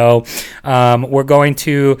list. So we're going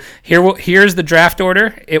to here's the draft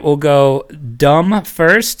order. It will go Dumb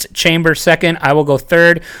first, Chamber second. I will go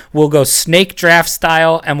third. We'll go snake draft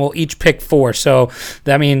style, and we'll each pick 4. So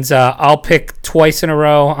that means I'll pick twice in a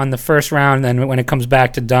row on the first round. Then when it comes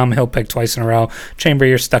back to Dumb, he'll pick twice in a row. Chamber,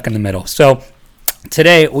 you're stuck in the middle. So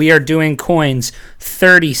today we are doing coins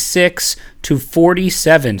 36 to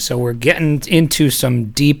 47. So we're getting into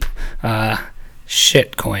some deep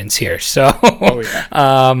shit coins here. So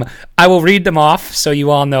I will read them off so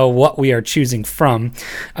you all know what we are choosing from.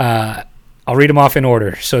 I'll read them off in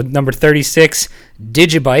order. So number 36,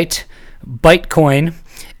 Digibyte, Bytecoin,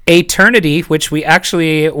 Eternity, which we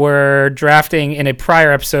actually were drafting in a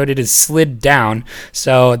prior episode. It has slid down,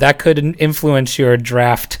 so that could influence your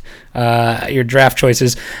draft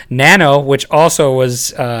choices. Nano, which also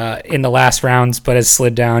was in the last rounds but has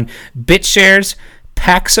slid down. BitShares,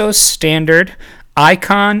 Paxos Standard,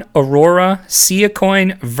 Icon, Aurora,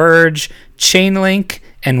 Siacoin, Verge, Chainlink,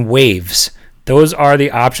 and Waves. Those are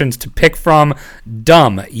the options to pick from.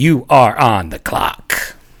 Dumb, you are on the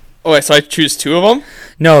clock. Oh, wait, so I choose 2 of them?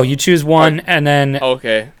 No, you choose one, and then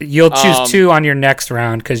you'll choose 2 on your next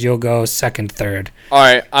round because you'll go second, third. All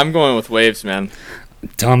right, I'm going with Waves, man.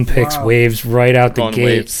 Dumb picks Waves right out the gate.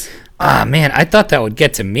 Waves. Ah, man, I thought that would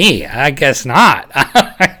get to me. I guess not.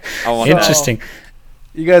 Interesting.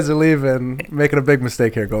 You guys are making a big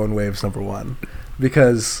mistake here going Waves number 1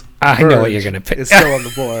 because I know what you're going to pick. It's still on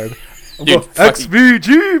the board. Dude,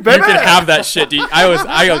 XVG, baby! You can have that shit, dude.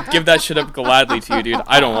 I'll give that shit up gladly to you, dude.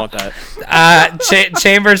 I don't want that.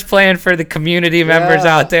 Chambers playing for the community members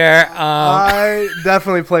out there. I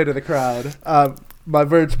definitely play to the crowd. My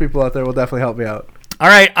Verge people out there will definitely help me out. All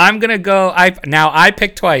right, I'm gonna go. I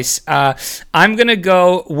picked twice. I'm gonna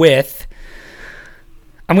go with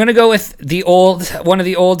one of the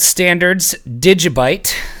old standards,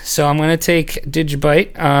 Digibyte. So I'm gonna take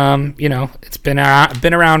Digibyte. It's been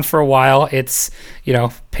around for a while. It's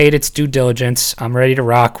paid its due diligence. I'm ready to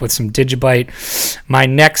rock with some Digibyte. My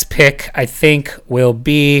next pick, I think, will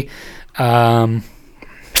be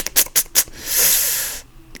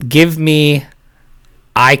give me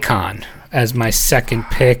Icon as my second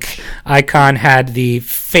pick. Icon had the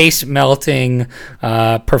face-melting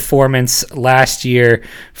performance last year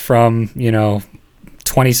from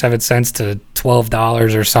 27 cents to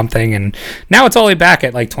 $12 or something, and now it's only back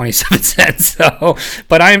at like 27 cents. So,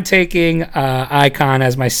 but I am taking Icon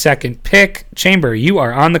as my second pick. Chamber, you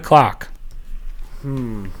are on the clock.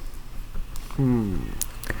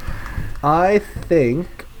 I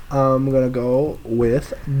think I'm gonna go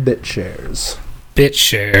with BitShares.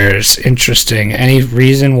 BitShares, interesting. Any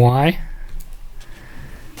reason why?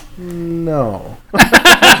 No.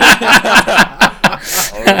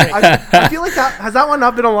 I feel like has that one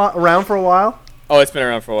not been around for a while? Oh, it's been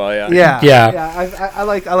around for a while, yeah. Yeah. I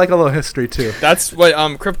like a little history too. That's what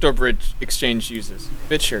CryptoBridge Exchange uses.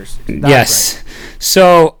 BitShares. Yes. Right.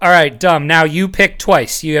 So, all right, Dumb. Now you pick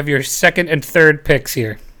twice. You have your second and third picks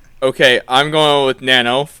here. Okay, I'm going with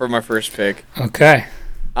Nano for my first pick. Okay.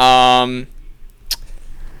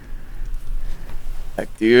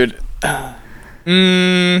 Dude. You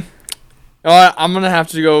know what? I'm gonna have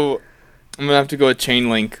to go with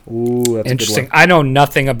Chainlink. Ooh, that's interesting. A good one. I know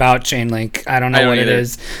nothing about Chainlink. I don't know what either. it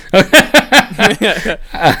is.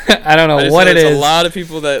 I don't know what it is. There's a lot of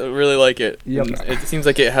people that really like it. Yep. It seems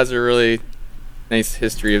like it has a really nice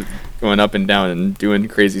history of going up and down and doing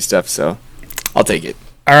crazy stuff. So, I'll take it.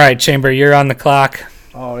 All right, Chamber, you're on the clock.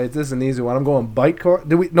 Oh, this is an easy one. I'm going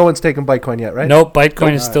Bytecoin. No one's taken Bytecoin yet, right? Nope,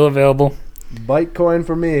 Bytecoin is still available. Bytecoin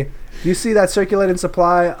for me. Do you see that circulating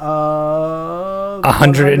supply of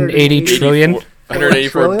 180 trillion?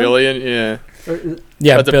 184 billion, yeah.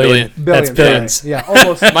 Yeah, that's billion. That's billions. Yeah,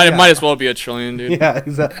 almost. Might as well be a trillion, dude. Yeah,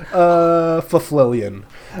 exactly. Faflillion.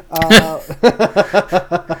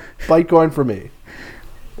 Bytecoin for me.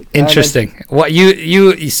 Interesting. What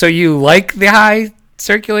so you like the high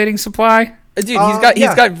circulating supply? Dude,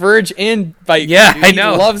 he's got Verge and Byte. Yeah, dude. I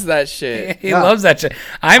know. He loves that shit. He loves that shit.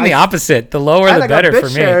 I'm the opposite. The lower the better for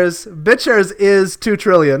me. BitShares is 2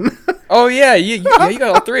 trillion. Oh yeah, you got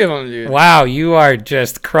all three of them, dude. Wow, you are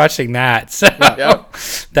just crushing that. So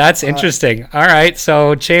that's interesting. All right,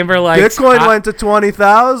 so Chamber likes Bitcoin went to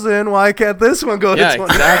 20,000. Why can't this one go to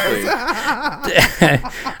 20,000? Exactly.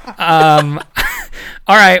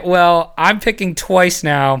 All right, well, I'm picking twice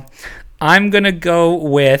now. I'm gonna go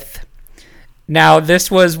with. Now,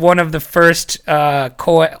 this was one of the first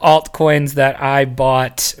altcoins that I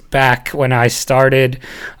bought back when I started.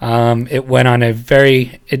 It went on it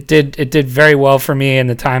did very well for me in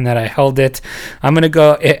the time that I held it. I'm going to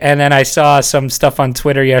go, and then I saw some stuff on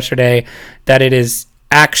Twitter yesterday that it is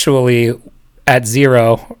actually at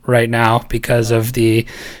zero right now because of the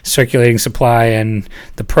circulating supply and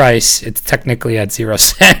the price. It's technically at 0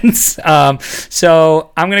 cents.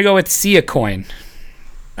 So I'm going to go with SiaCoin.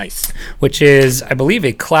 Nice. Which is, I believe,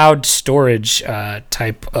 a cloud storage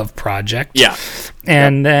type of project. Yeah.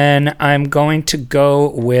 And then I'm going to go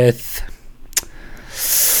with.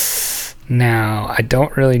 Now, I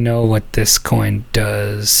don't really know what this coin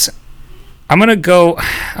does. I'm gonna go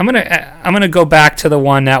back to the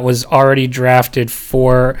one that was already drafted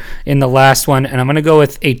for in the last one, and I'm gonna go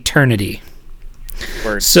with Eternity.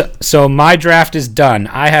 Word. So my draft is done.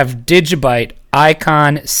 I have Digibyte,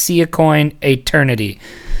 Icon, SiaCoin, Eternity.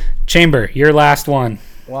 Chamber, your last one.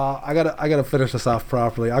 Well, I gotta finish this off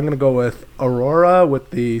properly. I'm gonna go with Aurora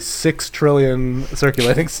with the 6 trillion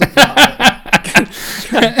circulating supply.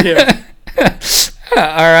 Yeah.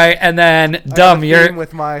 All right, and then Dumb, you're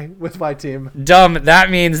with my team. Dumb. That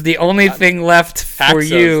means the only thing left for Paxos,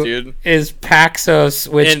 you dude. is Paxos,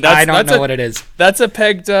 which I don't know what it is. That's a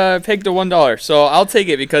pegged to $1. So I'll take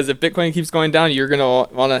it because if Bitcoin keeps going down, you're gonna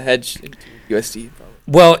want to hedge into USD.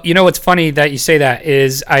 Well, you know what's funny that you say that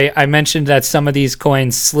is I mentioned that some of these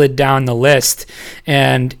coins slid down the list,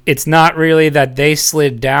 and it's not really that they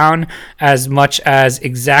slid down as much as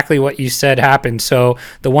exactly what you said happened. So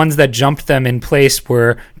the ones that jumped them in place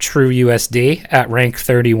were True USD at rank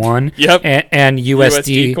 31. Yep. And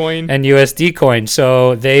USD coin. and USD coin.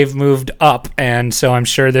 So they've moved up, and so I'm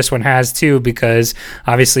sure this one has too, because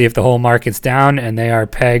obviously if the whole market's down and they are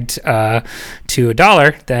pegged to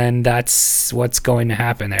 $1, then that's what's going to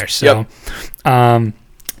happen there. So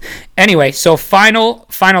anyway, so final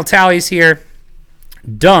tallies here.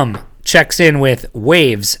 Dumb checks in with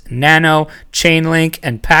Waves, Nano, Chainlink,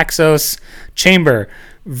 and Paxos. Chamber,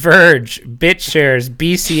 Verge, BitShares,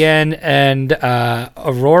 BCN, and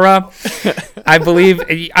Aurora.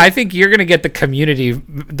 I think you're gonna get the community,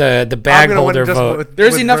 the bag holder vote.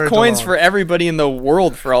 There's enough coins for everybody in the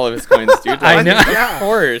world for all of his coins, dude. I know. Of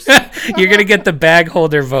course. You're gonna get the bag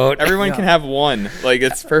holder vote. Everyone can have one. Like,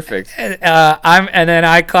 it's perfect. And then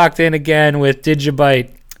I clocked in again with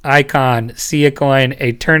Digibyte, Icon, SiaCoin,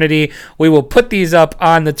 Eternity. We will put these up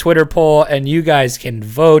on the Twitter poll, and you guys can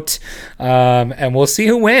vote, and we'll see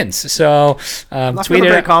who wins. So I'm not tweet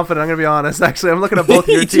very confident. I'm gonna be honest. Actually, I'm looking at both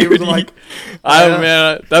your teams. Dude, man,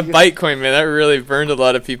 that Bytecoin, man, that really burned a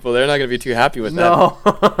lot of people. They're not gonna be too happy with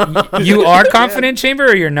that. You are confident, Chamber,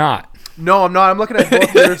 or you're not? No, I'm not. I'm looking at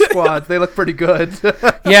both your squads. They look pretty good.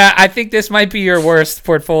 Yeah, I think this might be your worst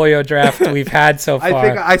portfolio draft we've had so far. I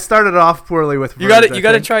think I started off poorly with Verge, you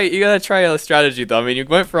gotta try a strategy though. I mean, you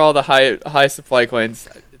went for all the high supply coins.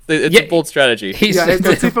 It's Yeah. a bold strategy.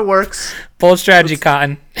 Let's see if it works. Bold strategy,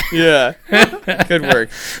 Cotton. Yeah, could work.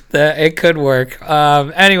 It could work.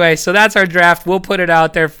 Anyway, so that's our draft. We'll put it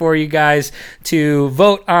out there for you guys to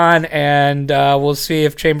vote on, and we'll see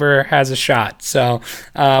if Chamber has a shot. So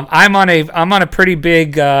I'm on a pretty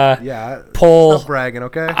big poll. Stop bragging,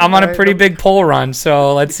 okay? I'm on a pretty big poll run,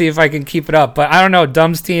 so let's see if I can keep it up. But I don't know.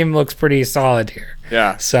 Dumb's team looks pretty solid here.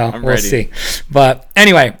 Yeah, So I'm we'll ready. see. But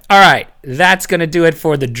anyway, all right. That's going to do it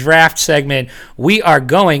for the draft segment. We are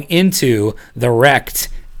going into the Wrecked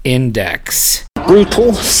Index.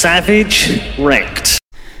 Brutal, savage, wrecked.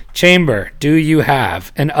 Chamber, do you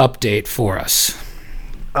have an update for us?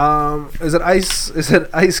 Is it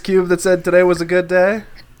Ice Cube that said today was a good day?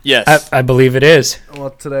 Yes. I believe it is.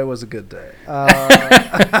 Well, today was a good day. You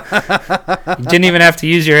didn't even have to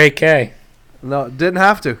use your AK. No, didn't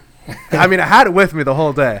have to. I mean, I had it with me the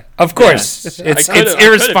whole day. Of course. Yeah. It's I could've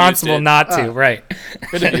irresponsible used it. not to, right?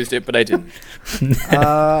 Could have used it, but I didn't.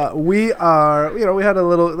 We are, we had a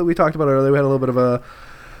little, we talked about it earlier, we had a little bit of a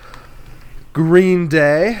green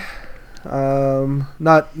day. Not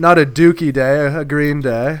a dookie day, a green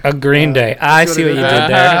day. A green day. I see what you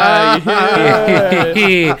did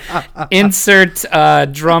there. Insert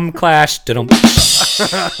drum clash. Dum.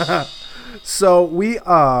 So we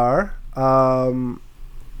are,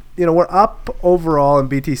 we're up overall in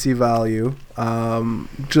BTC value,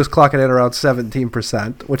 just clocking in around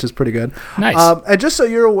 17%, which is pretty good. Nice. And just so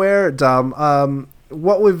you're aware, Dom,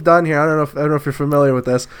 what we've done here, I don't know if you're familiar with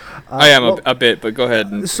this. I am a bit, but go ahead.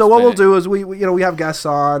 And So what we'll explain do is we have guests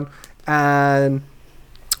on, and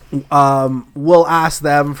we'll ask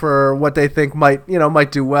them for what they think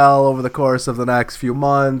might do well over the course of the next few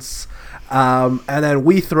months, and then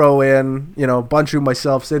we throw in, Bunchu,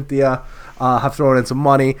 myself, Cynthia, have thrown in some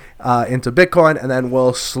money into Bitcoin, and then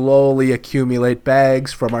we'll slowly accumulate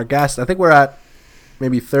bags from our guests. I think we're at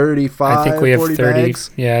maybe 35. I think we have 40 30. bags.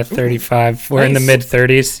 Yeah, 35. We're in the Nice. mid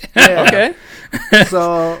 30s. Yeah. Okay.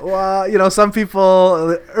 So, some people,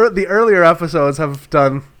 the earlier episodes have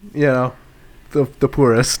done, the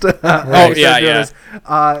poorest. Oh, yeah.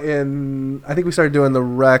 I think we started doing the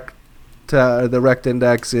Wrecked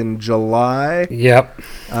Index in July. Yep.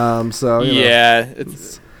 So Yeah.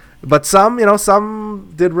 It's but some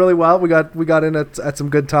did really well. We got in at some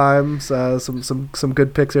good times. Some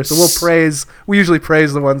good picks here. So we usually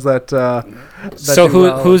praise the ones that. So do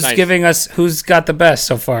well. who's Nice. giving us? Who's got the best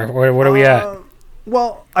so far? What are we at?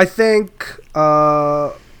 Well, I think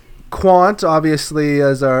Quant obviously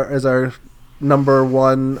as our number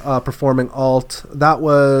one performing alt. That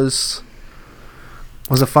was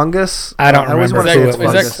it Fungus? I don't always remember wanna who say it it's is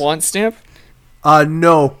was. that Quant Stamp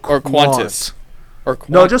No, or Quant. Quantus? Or Quant?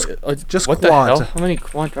 No, just what Quant. the hell? How many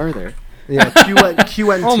Quant are there? Yeah,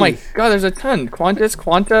 QNT. Oh my God, there's a ton. Quantus,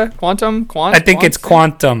 Quanta, Quantum, Quant. I think it's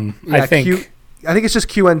Quantum. I think. I think it's just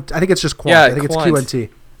QNT. I think it's just Quant. Yeah, I think Quant. it's QNT.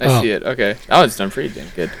 I Oh. see it. Okay, that one's done pretty damn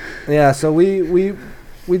good. Yeah, so we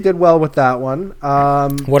did well with that one.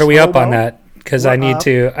 What are we up on Tomo, that? Because I need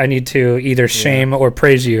to either shame or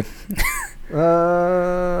praise you.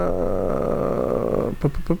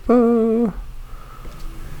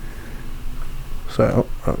 Sorry,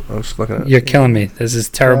 I'm just looking at it. You're killing me. This is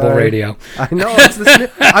terrible radio. I know. It's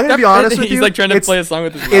this I'm gonna be honest with He's you. like trying to it's, play a song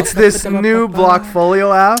with his mouth. It's this new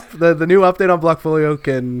Blockfolio app. The new update on Blockfolio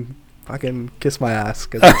can fucking kiss my ass.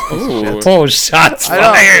 'Cause Ooh. Oh, shots I know.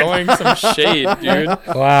 fired! Throwing some shade, dude.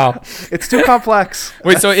 Wow. it's too complex.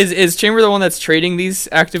 Wait, so is Chamber the one that's trading these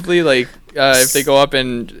actively? Like, if they go up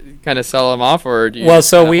and kind of sell them off, or do you Well, just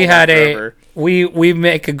so kinda we hold had them a forever? we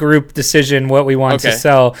make a group decision what we want to Okay.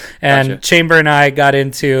 sell, and Gotcha. Chamber and I got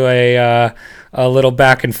into a little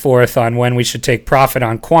back and forth on when we should take profit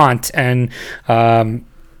on Quant, and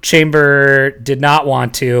Chamber did not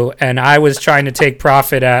want to, and I was trying to take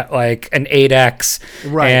profit at like an 8x,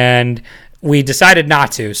 Right. and we decided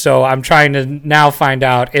not to. So I'm trying to now find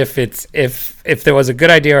out if there was a good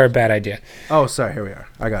idea or a bad idea. Oh, sorry. Here we are.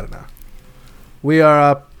 I got it now. We are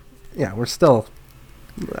up. Yeah, we're still.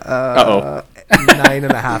 Uh-oh.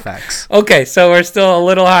 9.5x. Okay, so we're still a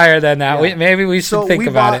little higher than that. Yeah. Maybe we should So think we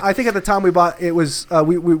about bought, it. I think at the time we bought it was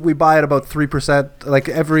we buy at about 3%. Like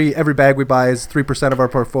every bag we buy is 3% of our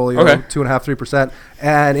portfolio, Okay. 2.5-3%,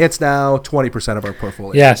 and it's now 20% of our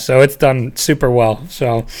portfolio. Yeah, so it's done super well.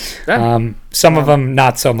 So Yeah. some of them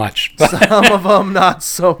not so much. But Some of them not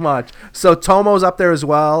so much. So Tomo's up there as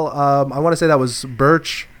well. I want to say that was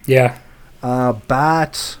Birch, yeah,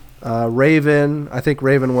 Bat, Raven. I think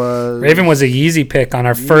Raven was Raven was a Yeezy pick on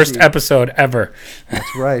our first Yeezy. episode ever.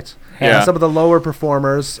 That's right. Yeah. Some of the lower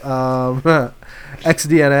performers,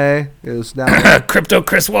 XDNA is now Crypto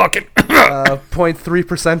Chris Walken.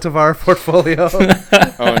 0.3% of our portfolio.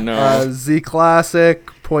 Oh no. Z Classic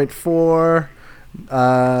 0.4,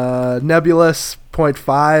 Nebulous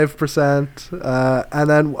 0.5%, and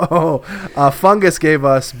then Fungus gave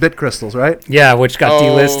us Bit Crystals, right? Yeah, which got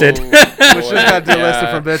delisted. Which just got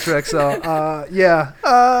delisted from Bittrex. So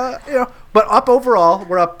but up overall,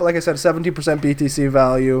 we're up, like I said, 17% BTC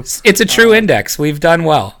value. It's a true index. We've done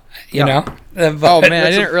well, you know. Oh man,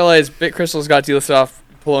 I didn't realize Bit Crystals got delisted off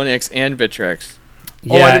Poloniex and Bittrex.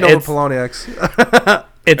 Yeah, I didn't know Poloniex.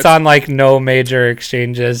 It's on like no major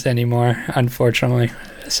exchanges anymore, unfortunately.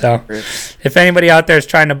 So, if anybody out there is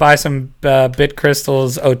trying to buy some Bit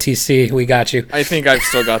Crystals OTC, we got you. I think I've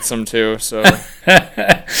still got some too. So,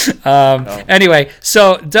 anyway,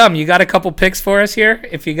 so Dumb, you got a couple picks for us here?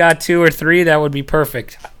 If you got 2 or 3, that would be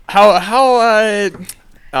perfect. Oh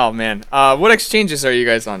man, what exchanges are you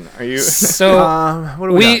guys on? Are you? So what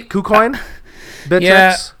do we got? KuCoin, Bittrex.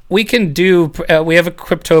 Yeah, we can do. We have a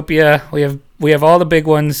Cryptopia. We have all the big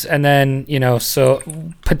ones, and then so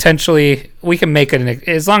potentially we can make it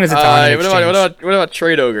as long as it's on an exchange. What about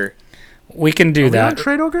Trade Ogre? We can do that. On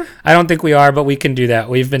Trade Ogre? I don't think we are, but we can do that.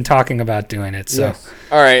 We've been talking about doing it. So, yes.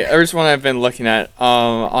 All right, there's one I've been looking at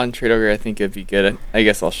on Trade Ogre. I think it'd be good. I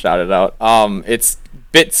guess I'll shout it out. It's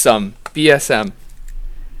Bitsum, BSM.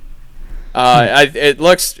 It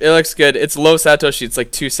looks good. It's low Satoshi. It's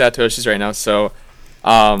like 2 Satoshis right now. So,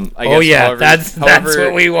 I guess. That's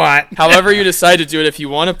what we want. However you decide to do it, if you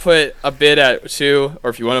want to put a bid at 2 or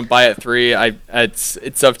if you want to buy at 3,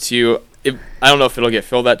 it's up to you. I don't know if it'll get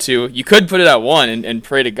filled at 2. You could put it at 1 and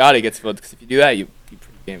pray to God it gets filled, because if you do that, you pretty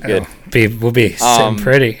damn good. We'll be sitting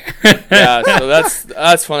pretty. Yeah, so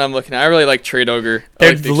that's one I'm looking at. I really like Trade Ogre.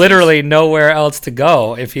 There's literally nowhere else to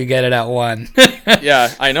go if you get it at 1.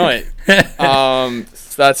 Yeah, I know it.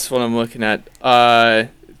 So that's what I'm looking at.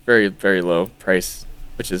 Very, very low price,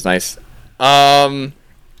 which is nice.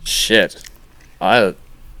 Shit. I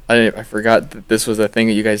forgot that this was a thing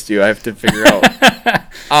that you guys do. I have to figure out.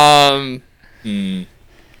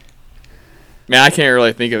 Man, I can't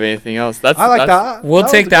really think of anything else. That. We'll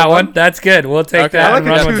take that one. That's good. We'll take that. I like and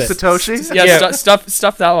run a 2 with it. Satoshi. Yeah,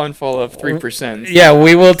 stuff that one full of 3%. Yeah,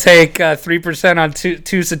 we will take 3% on two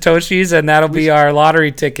Satoshis, and that'll be our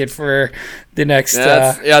lottery ticket for the next.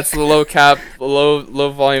 It's the low cap,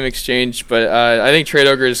 low volume exchange. But I think Trade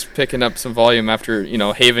Ogre is picking up some volume after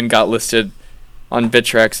Haven got listed on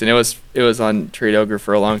Bittrex, and it was on Trade Ogre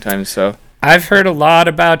for a long time. So I've heard a lot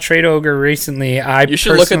about Trade Ogre recently. You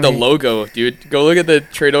should look at the logo, dude. Go look at the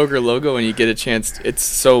Trade Ogre logo when you get a chance. It's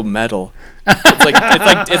so metal.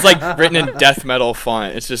 It's like written in death metal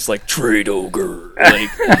font. It's just like Trade Ogre. Like,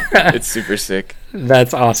 it's super sick.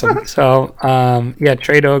 That's awesome. So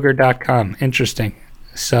tradeogre.com. Interesting.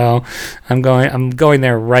 So I'm going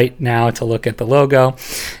there right now to look at the logo,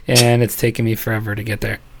 and it's taking me forever to get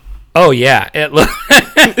there. Oh yeah,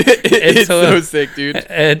 it's so sick, dude.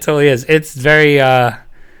 It totally is. It's very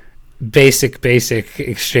basic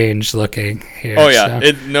exchange looking here. Oh yeah,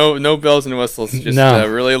 so. No bells and whistles. Just a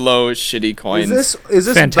really low shitty coins. Is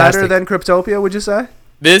this better than Cryptopia? Would you say?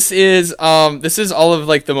 This is all of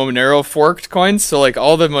like the Monero forked coins. So like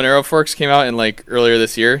all the Monero forks came out in like earlier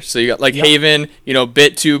this year. So you got like Haven,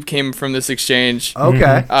 BitTube came from this exchange.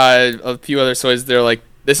 Okay. A few other toys. They're like,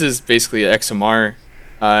 this is basically an XMR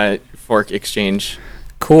fork exchange.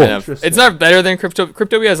 Cool. It's not better than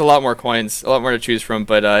Cryptopia has a lot more coins, a lot more to choose from,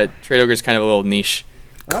 but Trade Ogre is kind of a little niche.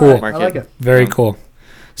 Cool. Market. I like it. Very cool.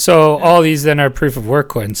 So all these then are proof of work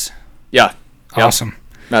coins. Yeah. Awesome.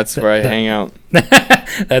 That's where I hang out.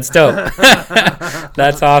 That's dope.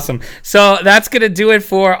 That's awesome. So that's going to do it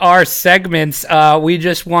for our segments. We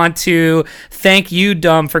just want to thank you,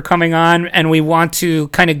 Dumb, for coming on, and we want to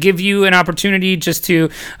kind of give you an opportunity just to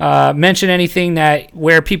mention anything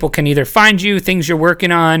where people can either find you, things you're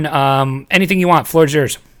working on, anything you want. Floor's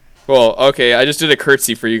yours. Cool. Okay, I just did a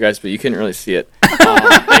curtsy for you guys, but you couldn't really see it.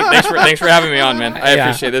 Thanks for having me on, man. I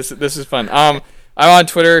appreciate this. This is fun. I'm on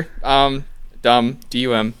Twitter. Dumb,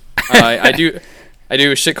 DUM. I do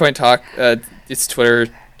shitcoin talk. It's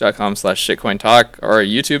twitter.com/shitcoin talk or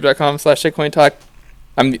youtube.com/shitcoin talk.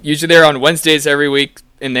 I'm usually there on Wednesdays every week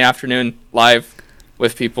in the afternoon, live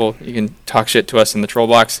with people. You can talk shit to us in the troll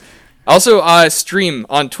box. Also, stream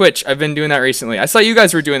on Twitch. I've been doing that recently. I saw you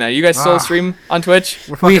guys were doing that. You guys still stream on Twitch?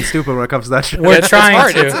 We're fucking stupid when it comes to that shit. We're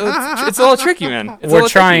trying to. It's a little tricky, man. We're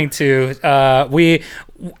trying to.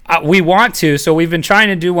 We want to, so we've been trying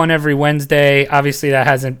to do one every Wednesday. Obviously, that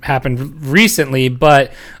hasn't happened recently,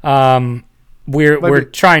 but we're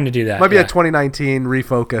trying to do that. Might be a 2019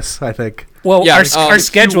 refocus, I think. Well, Yeah, our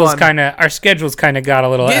schedules Q1. kind of got a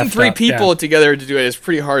little getting effed 3 up, people yeah. together to do it is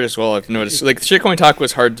pretty hard as well. I've noticed. Like Shitcoin Talk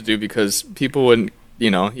was hard to do because people wouldn't. You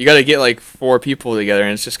got to get like 4 people together,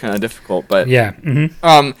 and it's just kind of difficult. But Yeah.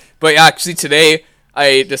 Mm-hmm. But actually today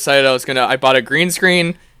I decided I bought a green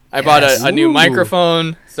screen. I bought a new Ooh.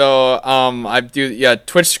 microphone. So I do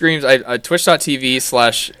Twitch streams.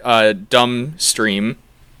 Twitch.tv/dumb stream.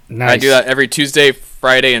 Nice. I do that every Tuesday,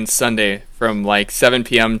 Friday, and Sunday from like 7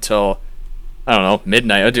 p.m. till I don't know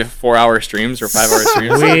midnight. I do 4-hour streams or 5-hour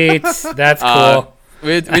streams. Sweet. That's cool.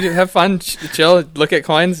 We do have fun, chill, look at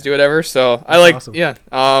coins, do whatever. So I like, awesome. yeah.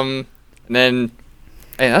 And then,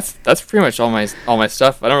 hey, that's pretty much all my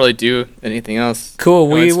stuff. I don't really do anything else. Cool.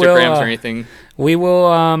 No We Instagrams will or anything. We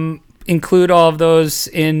will include all of those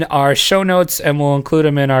in our show notes, and we'll include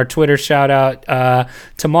them in our Twitter shout out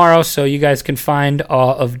tomorrow, so you guys can find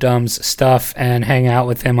all of Dumb's stuff and hang out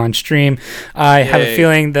with him on stream. I have a Yay.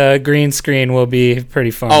 feeling the green screen will be pretty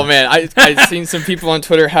fun. Oh man, I've seen some people on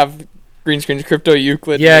Twitter have green screen Crypto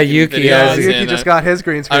Euclid. Yeah, making Yuki videos, has- Yuki and, just got his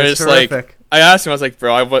green screen. I was It's just like, terrific. I asked him, I was like,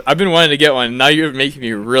 bro, I've been wanting to get one. Now you're making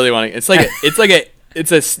me really want to.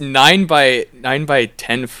 It's a 9 by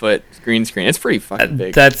 10 foot green screen. It's pretty fucking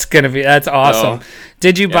big. That's awesome. So,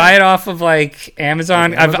 Did you buy it off of like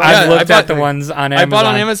Amazon? I've Yeah, looked I at the ones on Amazon. I bought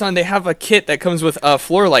on Amazon. They have a kit that comes with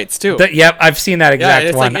floor lights too. Yep, I've seen that exact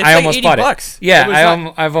it's one. like- it's I like almost 80 bought bucks. it. Yeah, It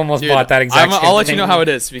was I've almost Dude, bought that exact. I'll same let you know thing. how it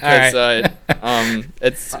is because Alright.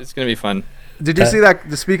 it's gonna be fun. Did you see that?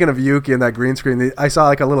 Speaking of Yuki and that green screen, I saw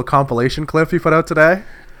like a little compilation clip he put out today.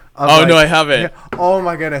 of, Oh like- no, I haven't. Yeah, oh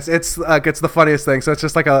my goodness, it's the funniest thing. So it's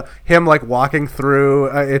just like him like walking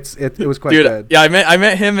through. It was quite Dude, good. yeah, I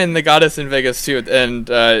met him and the Goddess in Vegas too, and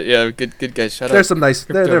yeah, good guys. Shout out. There's some nice.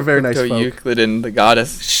 They're very nice Crypto folk. Euclid and the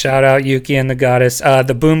Goddess. Shout out Yuki and the Goddess.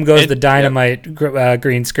 The Boom Goes And- the Dynamite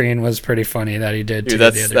green screen was pretty funny that he did. Dude, too, the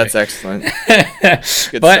other that's day. excellent.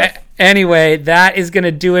 Good But stuff. anyway, that is going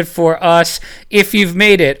to do it for us. If you've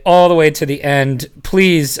made it all the way to the end,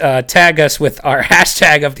 please tag us with our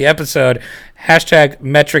hashtag of the episode, hashtag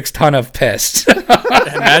metrics ton of pissed.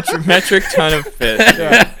 Metric ton of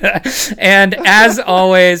fish. And as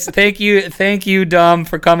always, thank you, Dumb,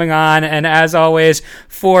 for coming on. And as always,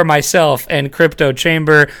 for myself and Crypto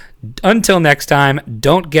Chamber, until next time,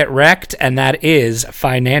 don't get wrecked, and that is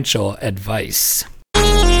financial advice.